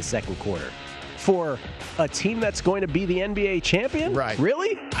 points in the second quarter. For a team that's going to be the NBA champion? Right.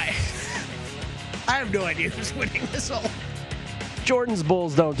 Really? I have no idea who's winning this all. Jordan's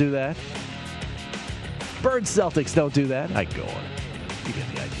Bulls don't do that. Birds Celtics don't do that. I can go on. You get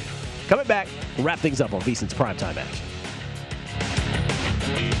the idea. Coming back, we'll wrap things up on VSiN's Primetime Action.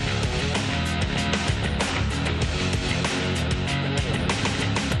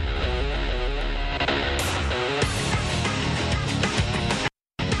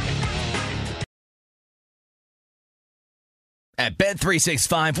 At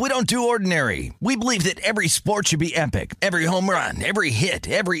Bet365, we don't do ordinary. We believe that every sport should be epic. Every home run, every hit,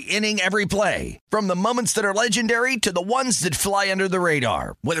 every inning, every play. From the moments that are legendary to the ones that fly under the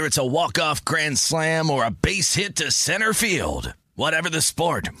radar. Whether it's a walk-off grand slam or a base hit to center field. Whatever the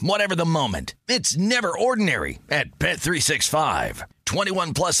sport, whatever the moment. It's never ordinary at Bet365.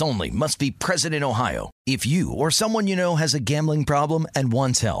 21 plus only. Must be present in Ohio. If you or someone you know has a gambling problem and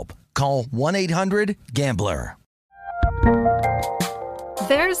wants help, call 1-800-GAMBLER.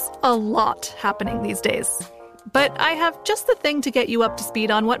 There's a lot happening these days, but I have just the thing to get you up to speed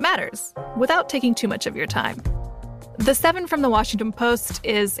on what matters without taking too much of your time. The 7 from the Washington Post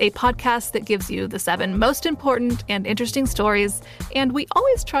is a podcast that gives you the 7 most important and interesting stories, and we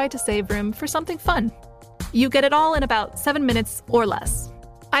always try to save room for something fun. You get it all in about 7 minutes or less.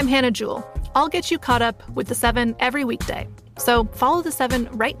 I'm Hannah Jewell. I'll get you caught up with the 7 every weekday, so follow the 7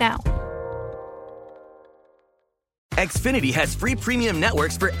 right now. Xfinity has free premium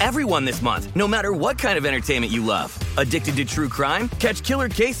networks for everyone this month, no matter what kind of entertainment you love. Addicted to true crime? Catch killer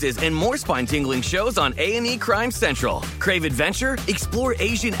cases and more spine-tingling shows on A&E Crime Central. Crave adventure? Explore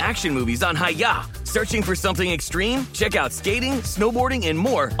Asian action movies on Hi-YAH. Searching for something extreme? Check out skating, snowboarding, and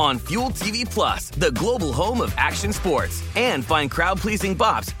more on Fuel TV Plus, the global home of action sports. And find crowd-pleasing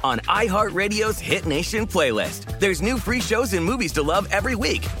bops on iHeartRadio's Hit Nation playlist. There's new free shows and movies to love every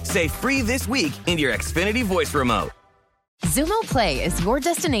week. Say free this week in your Xfinity voice remote. Xumo Play is your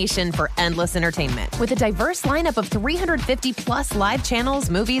destination for endless entertainment. With a diverse lineup of 350 plus live channels,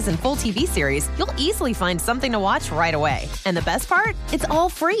 movies, and full TV series, you'll easily find something to watch right away. And the best part? It's all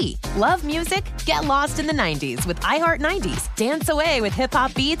free. Love music? Get lost in the 90s with iHeart 90s, dance away with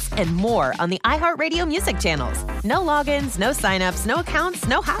hip-hop beats, and more on the iHeartRadio music channels. No logins, no signups, no accounts,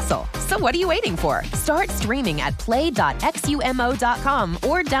 no hassle. So what are you waiting for? Start streaming at play.xumo.com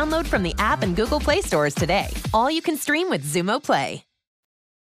or download from the app and Google Play stores today. All you can stream with Xumo Play.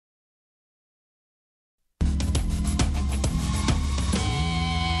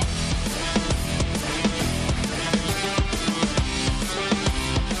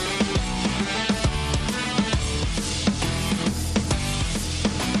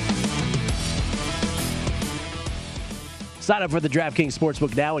 Sign up for the DraftKings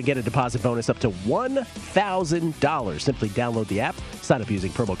Sportsbook now and get a deposit bonus up to $1,000. Simply download the app, sign up using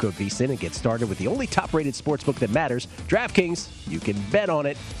promo code VSiN, and get started with the only top-rated sportsbook that matters, DraftKings. You can bet on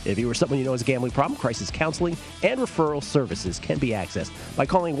it. If you or someone you know has a gambling problem, crisis counseling and referral services can be accessed by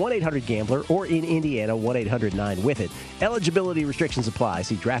calling 1-800-GAMBLER or in Indiana, 1-800-9-WITH-IT. Eligibility restrictions apply.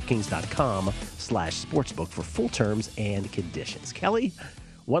 See DraftKings.com/sportsbook for full terms and conditions. Kelly,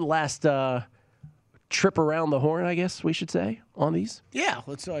 one last trip around the horn, I guess we should say, on these? Yeah,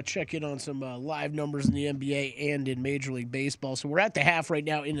 let's check in on some live numbers in the NBA and in Major League Baseball. So we're at the half right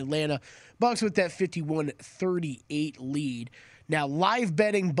now in Atlanta. Bucks with that 51-38 lead. Now, live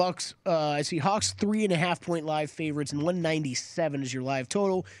betting, Bucks, I see Hawks 3.5-point live favorites, and 197 is your live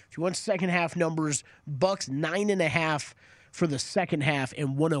total. If you want second half numbers, Bucks 9.5 for the second half,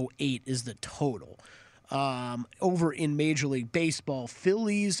 and 108 is the total. Over in Major League Baseball,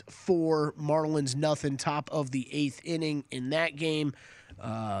 Phillies 4, Marlins nothing, top of the 8th inning in that game.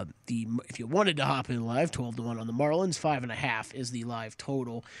 If you wanted to hop in live, 12-1 on the Marlins, 5.5 is the live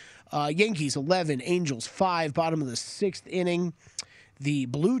total. Yankees 11, Angels 5, bottom of the 6th inning. The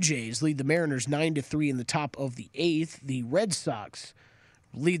Blue Jays lead the Mariners 9-3 in the top of the 8th. The Red Sox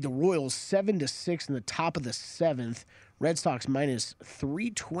lead the Royals 7-6 in the top of the 7th. Red Sox minus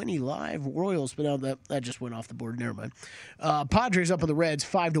 320 live. Royals, but no, that just went off the board. Never mind. Padres up on the Reds,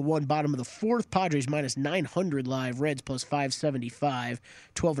 5-1, bottom of the fourth. Padres minus 900 live. Reds plus 575,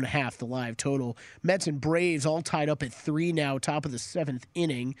 12.5 the live total. Mets and Braves all tied up at 3 now, top of the 7th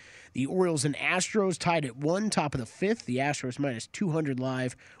inning. The Orioles and Astros tied at 1, top of the 5th. The Astros minus 200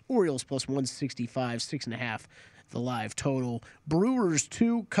 live. Orioles plus 165, 6.5 the live total. Brewers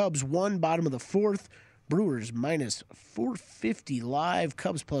 2, Cubs 1, bottom of the 4th. Brewers minus 450 live.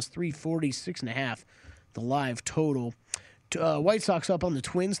 Cubs plus 340, 6.5 the live total. White Sox up on the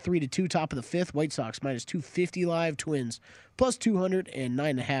Twins, 3-2, top of the 5th. White Sox minus 250 live. Twins plus 200 and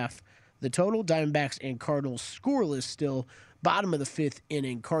 9.5 the total. Diamondbacks and Cardinals scoreless still. Bottom of the 5th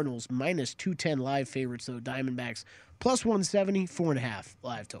inning. Cardinals minus 210 live favorites, though. Diamondbacks plus 170, 4.5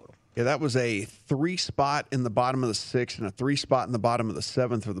 live total. Yeah, that was a 3 spot in the bottom of the 6th and a 3 spot in the bottom of the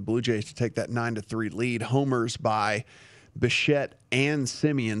 7th for the Blue Jays to take that 9-3 lead. Homers by Bichette and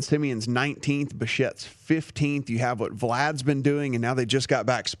Semien. Semien's 19th, Bichette's 15th. You have what Vlad's been doing, and now they just got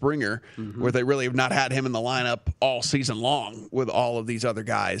back Springer, where they really have not had him in the lineup all season long with all of these other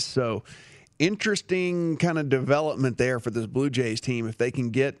guys. So interesting kind of development there for this Blue Jays team if they can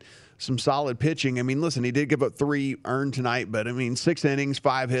get some solid pitching. I mean, listen, he did give up 3 earned tonight, but I mean, 6 innings,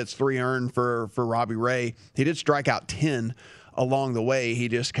 5 hits, 3 earned for Robbie Ray. He did strike out 10 along the way. He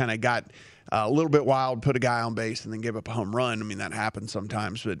just kind of got a little bit wild, put a guy on base, and then give up a home run. I mean, that happens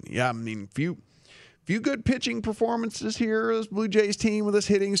sometimes. But, yeah, I mean, few good pitching performances here. This Blue Jays team with this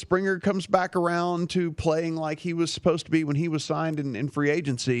hitting. Springer comes back around to playing like he was supposed to be when he was signed in free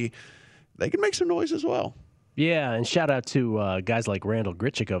agency. They can make some noise as well. Yeah, and shout out to guys like Randall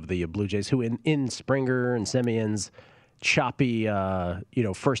Grichuk of the Blue Jays, who in Springer and Semien's choppy,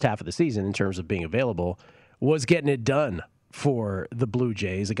 first half of the season in terms of being available, was getting it done for the Blue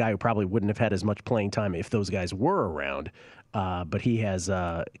Jays. A guy who probably wouldn't have had as much playing time if those guys were around, but he has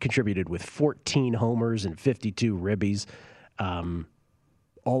contributed with 14 homers and 52 ribbies.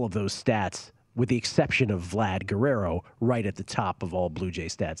 All of those stats, with the exception of Vlad Guerrero, right at the top of all Blue Jay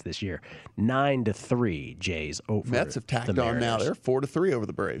stats this year. 9-3 Jays over Mets have tacked on now. They're 4-3 over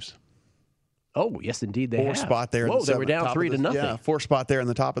the Braves. Oh, yes, indeed they have. 4 spot there. Whoa, they were down 3-0. Yeah, 4 spot there in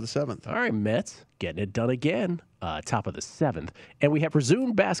the top of the 7th. All right, Mets getting it done again, top of the 7th. And we have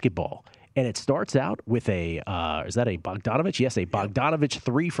resumed basketball. And it starts out with is that a Bogdanovich? Yes, a Bogdanovich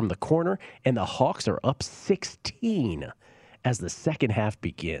 3 from the corner. And the Hawks are up 16 as the second half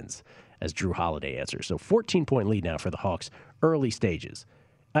begins, as Drew Holiday answers. So 14-point lead now for the Hawks, early stages.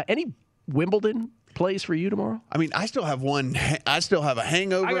 Any Wimbledon plays for you tomorrow? I mean, I still have a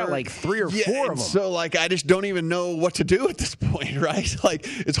hangover. I got like 3 or 4 of them. So, I just don't even know what to do at this point, right?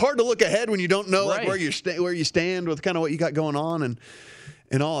 It's hard to look ahead when you don't know where you stand with kind of what you got going on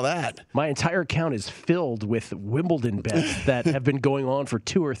and all of that. My entire account is filled with Wimbledon bets that have been going on for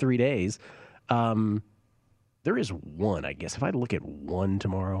 2 or 3 days. There is one, I guess. If I look at one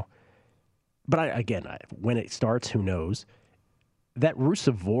tomorrow, but when it starts, who knows? That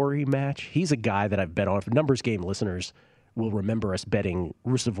Ruusuvuori match, he's a guy that I've bet on. Numbers Game listeners will remember us betting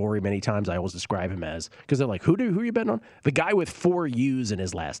Ruusuvuori many times. I always describe him as, because they're like, who are you betting on? The guy with 4 U's in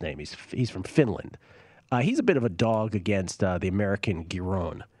his last name. He's from Finland. He's a bit of a dog against the American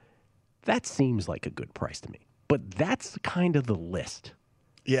Giron. That seems like a good price to me. But that's kind of the list.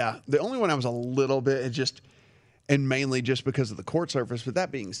 Yeah, the only one I was a little bit and mainly just because of the court surface. But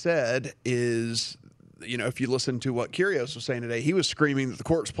that being said, if you listen to what Kyrgios was saying today, he was screaming that the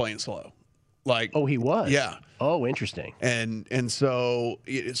court's playing slow. He was? Yeah. Oh, interesting. And so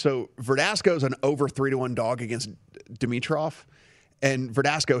Verdasco's an over 3-1 dog against Dimitrov, and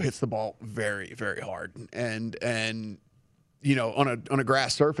Verdasco hits the ball very, very hard. And on a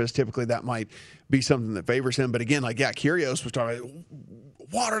grass surface, typically that might be something that favors him. But again, Kyrgios was talking about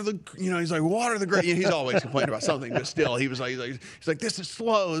water the great. He's always complaining about something, but still, he's like, this is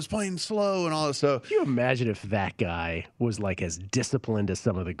slow. It's playing slow and all this. So, can you imagine if that guy was as disciplined as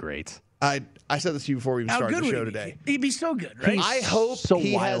some of the greats? I said this to you before we even started the show today. He'd be so good, right? I hope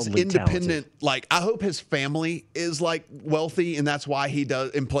he has independent. Talented. I hope his family is wealthy, and that's why he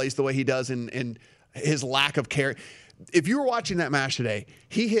does and plays the way he does, and his lack of care. If you were watching that match today,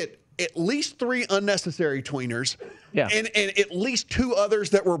 he hit at least 3 unnecessary tweeners, and at least 2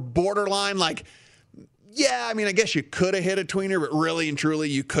 others that were borderline Yeah, I mean, I guess you could have hit a tweener, but really and truly,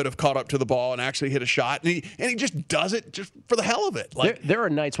 you could have caught up to the ball and actually hit a shot. And he just does it just for the hell of it. Like there are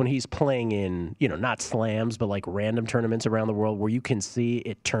nights when he's playing in, not slams, but like random tournaments around the world where you can see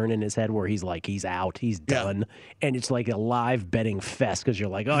it turn in his head where he's like, he's out, he's done. And it's like a live betting fest because you're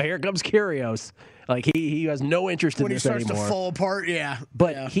like, oh, here comes Kyrgios. Like he has no interest in this anymore. When he starts to fall apart,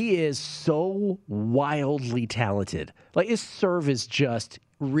 But he is so wildly talented. Like his serve is just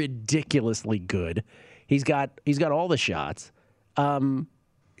ridiculously good. He's got all the shots.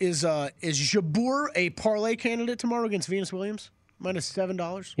 Is Jabeur a parlay candidate tomorrow against Venus Williams?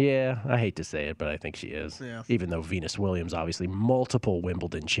 -$7. Yeah, I hate to say it, but I think she is. Yeah. Even though Venus Williams, obviously multiple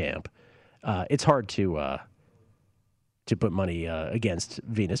Wimbledon champ, it's hard to put money against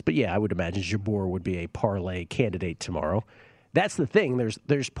Venus. But yeah, I would imagine Jabeur would be a parlay candidate tomorrow. That's the thing.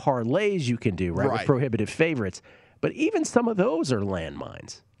 There's parlays you can do, right? With prohibitive favorites, but even some of those are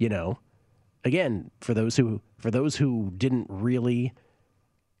landmines. Again, for those who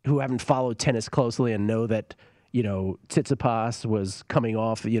haven't followed tennis closely and know that, Tsitsipas was coming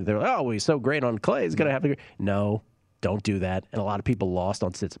off, they're like, oh, he's so great on clay, he's going to have to. No, don't do that. And a lot of people lost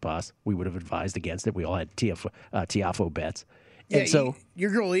on Tsitsipas. We would have advised against it. We all had Tiafoe bets. Yeah, and so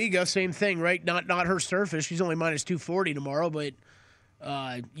your girl Iga, same thing, right? Not her surface. She's only -240 tomorrow, but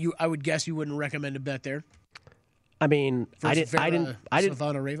I would guess you wouldn't recommend a bet there. I mean, I didn't.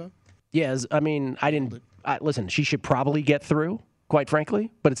 Silvana Reva. Yes, I mean, I didn't. Listen, she should probably get through, quite frankly,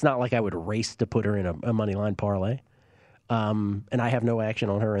 but it's not like I would race to put her in a money line parlay. And I have no action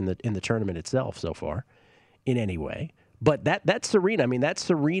on her in the tournament itself so far, in any way. But that Serena, that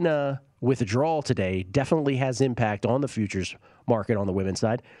Serena withdrawal today definitely has impact on the futures market on the women's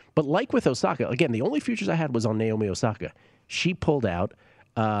side. But like with Osaka, again, the only futures I had was on Naomi Osaka. She pulled out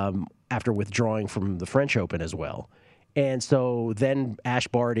after withdrawing from the French Open as well. And so then Ash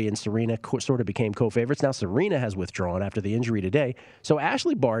Barty and Serena sort of became co-favorites. Now Serena has withdrawn after the injury today. So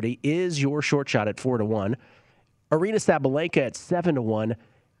Ashley Barty is your short shot at 4-1. Aryna Sabalenka at 7-1.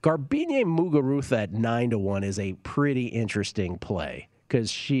 Garbine Muguruza at 9-1 is a pretty interesting play because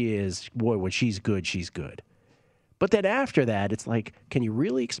she is, boy, when she's good, she's good. But then after that, it's like, can you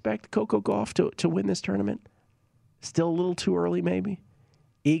really expect Coco Gauff to win this tournament? Still a little too early, maybe?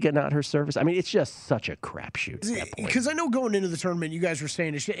 Iga, not her service. It's just such a crapshoot at that point. Because I know going into the tournament, you guys were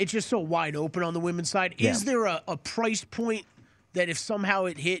saying it's just so wide open on the women's side. Yeah. Is there a price point that if somehow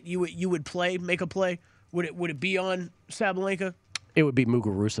it hit, you would make a play? Would it be on Sabalenka? It would be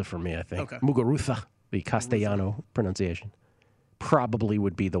Muguruza for me, I think. Okay. Muguruza, the Castellano pronunciation, probably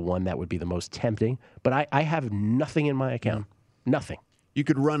would be the one that would be the most tempting. But I have nothing in my account. Nothing. You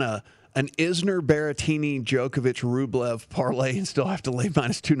could run an Isner, Berrettini, Djokovic, Rublev parlay and still have to lay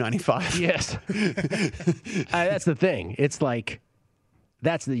 -295. Yes. That's the thing. It's like,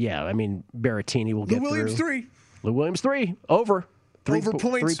 Berrettini will get through. Lou Williams 3, over. Over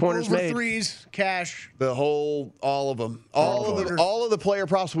points, 3 pointers over made. threes, cash. All of them. All of the player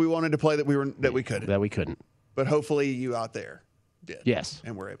props we wanted to play that we couldn't. That we couldn't. But hopefully you out there did. Yes.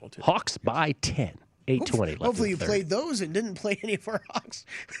 And we're able to. Hawks by 10. 8:20 left. Hopefully you played those and didn't play any of our Hawks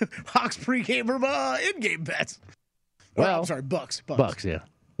pregame or in-game bets. Well, I'm sorry, Bucks. Bucks, yeah.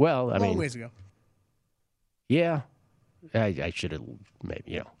 Well, long ways ago. Yeah. I should have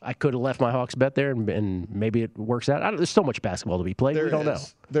maybe, I could have left my Hawks bet there and maybe it works out. There's so much basketball to be played. We don't know.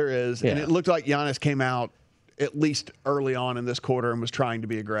 There is. Yeah. And it looked like Giannis came out at least early on in this quarter and was trying to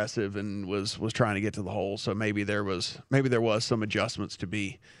be aggressive and was trying to get to the hole. So maybe there was some adjustments to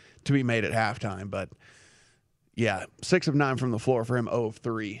be made at halftime. But yeah, 6 of 9 from the floor for him, 0 of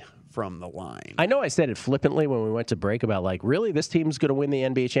 3 from the line. I know I said it flippantly when we went to break about really this team's going to win the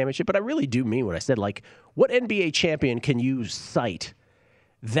NBA championship, but I really do mean what I said. What NBA champion can you cite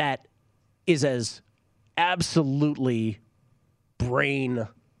that is as absolutely brain,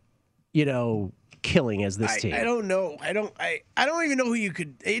 killing as this team? I don't know. I don't even know who you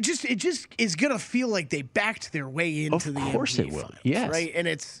could. It just is going to feel like they backed their way into the NBA. Of course it will. Finals, yes. Right, and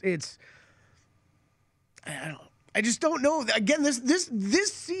it's. I just don't know. Again,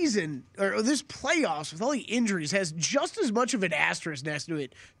 this season or this playoffs with all the injuries has just as much of an asterisk next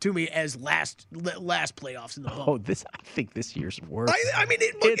to me as last playoffs in the bubble. I think this year's worse.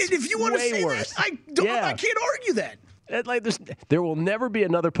 If you want to say worse. That, I can't argue that. There will never be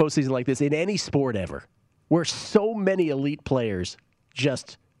another postseason like this in any sport ever, where so many elite players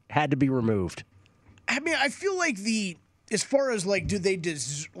just had to be removed. I feel like as far as do they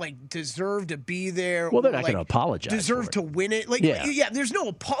deserve to be there? Well, they're not going to apologize. Deserve to win it? There's no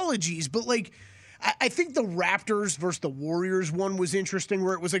apologies, but I think the Raptors versus the Warriors one was interesting,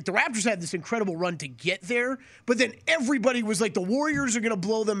 where it was like the Raptors had this incredible run to get there, but then everybody was like, the Warriors are going to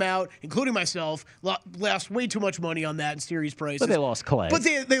blow them out, including myself. Lost way too much money on that in series prices. But they lost Clay. But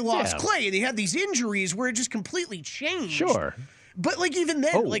they lost Clay, and they had these injuries where it just completely changed. Sure. But like even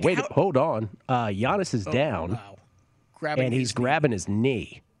then, hold on. Giannis is down, and he's grabbing his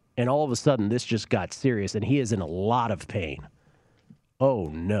knee, and all of a sudden this just got serious, and he is in a lot of pain. Oh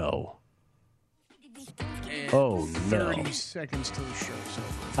no. Oh, no. 30 seconds till the show's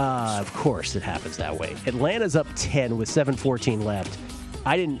over. Of course it happens that way. Atlanta's up 10 with 7:14 left.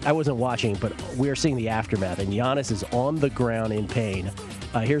 I wasn't watching, but we are seeing the aftermath, and Giannis is on the ground in pain.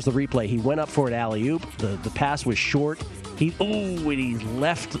 Here's the replay. He went up for an alley-oop. The pass was short. And his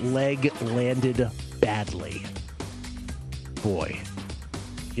left leg landed badly. Boy.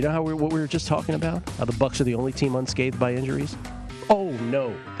 You know what we were just talking about? How the Bucks are the only team unscathed by injuries? Oh,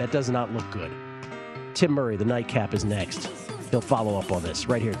 no. That does not look good. Tim Murray, the nightcap, is next. He'll follow up on this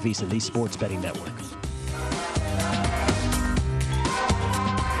right here at VSiN, the Sports Betting Network.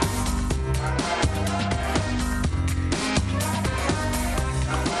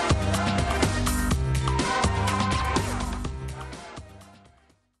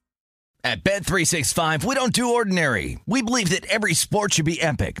 At Bet365, we don't do ordinary. We believe that every sport should be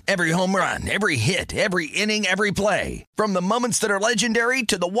epic. Every home run, every hit, every inning, every play. From the moments that are legendary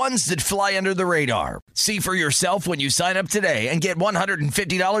to the ones that fly under the radar. See for yourself when you sign up today and get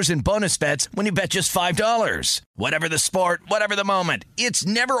 $150 in bonus bets when you bet just $5. Whatever the sport, whatever the moment, it's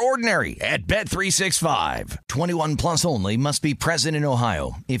never ordinary at Bet365. 21 plus only. Must be present in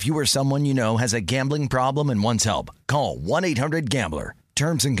Ohio. If you or someone you know has a gambling problem and wants help, call 1-800-GAMBLER.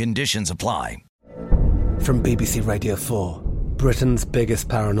 Terms and conditions apply. From BBC Radio 4, Britain's biggest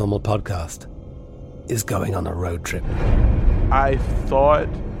paranormal podcast is going on a road trip. I thought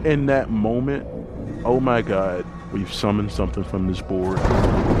in that moment, oh my God, we've summoned something from this board.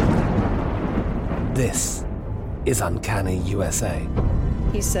 This is Uncanny USA.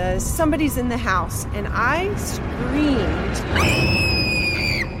 He says, somebody's in the house, and I screamed.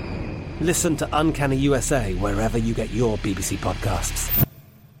 Listen to Uncanny USA wherever you get your BBC podcasts,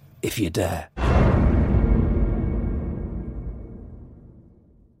 if you dare.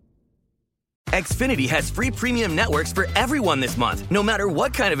 Xfinity has free premium networks for everyone this month, no matter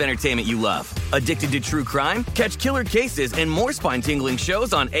what kind of entertainment you love. Addicted to true crime? Catch killer cases and more spine-tingling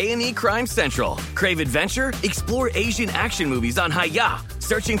shows on A&E Crime Central. Crave adventure? Explore Asian action movies on Hi-YAH.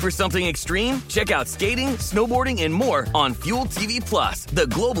 Searching for something extreme? Check out skating, snowboarding, and more on Fuel TV Plus, the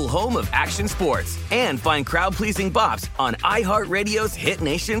global home of action sports. And find crowd-pleasing bops on iHeartRadio's Hit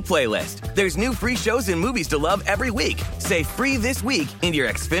Nation playlist. There's new free shows and movies to love every week. Say free this week in your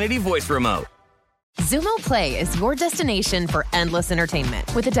Xfinity voice remote. Xumo Play is your destination for endless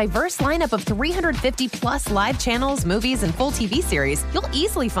entertainment. With a diverse lineup of 350 plus live channels, movies, and full TV series, you'll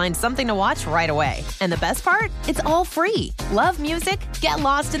easily find something to watch right away. And the best part? It's all free. Love music? Get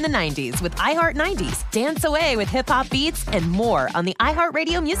lost in the 90s with iHeart 90s, dance away with hip-hop beats, and more on the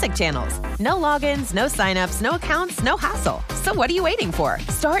iHeartRadio music channels. No logins, no signups, no accounts, no hassle. So what are you waiting for?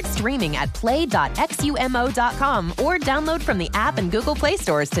 Start streaming at play.xumo.com or download from the app and Google Play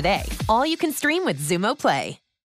stores today. All you can stream with Xumo Play.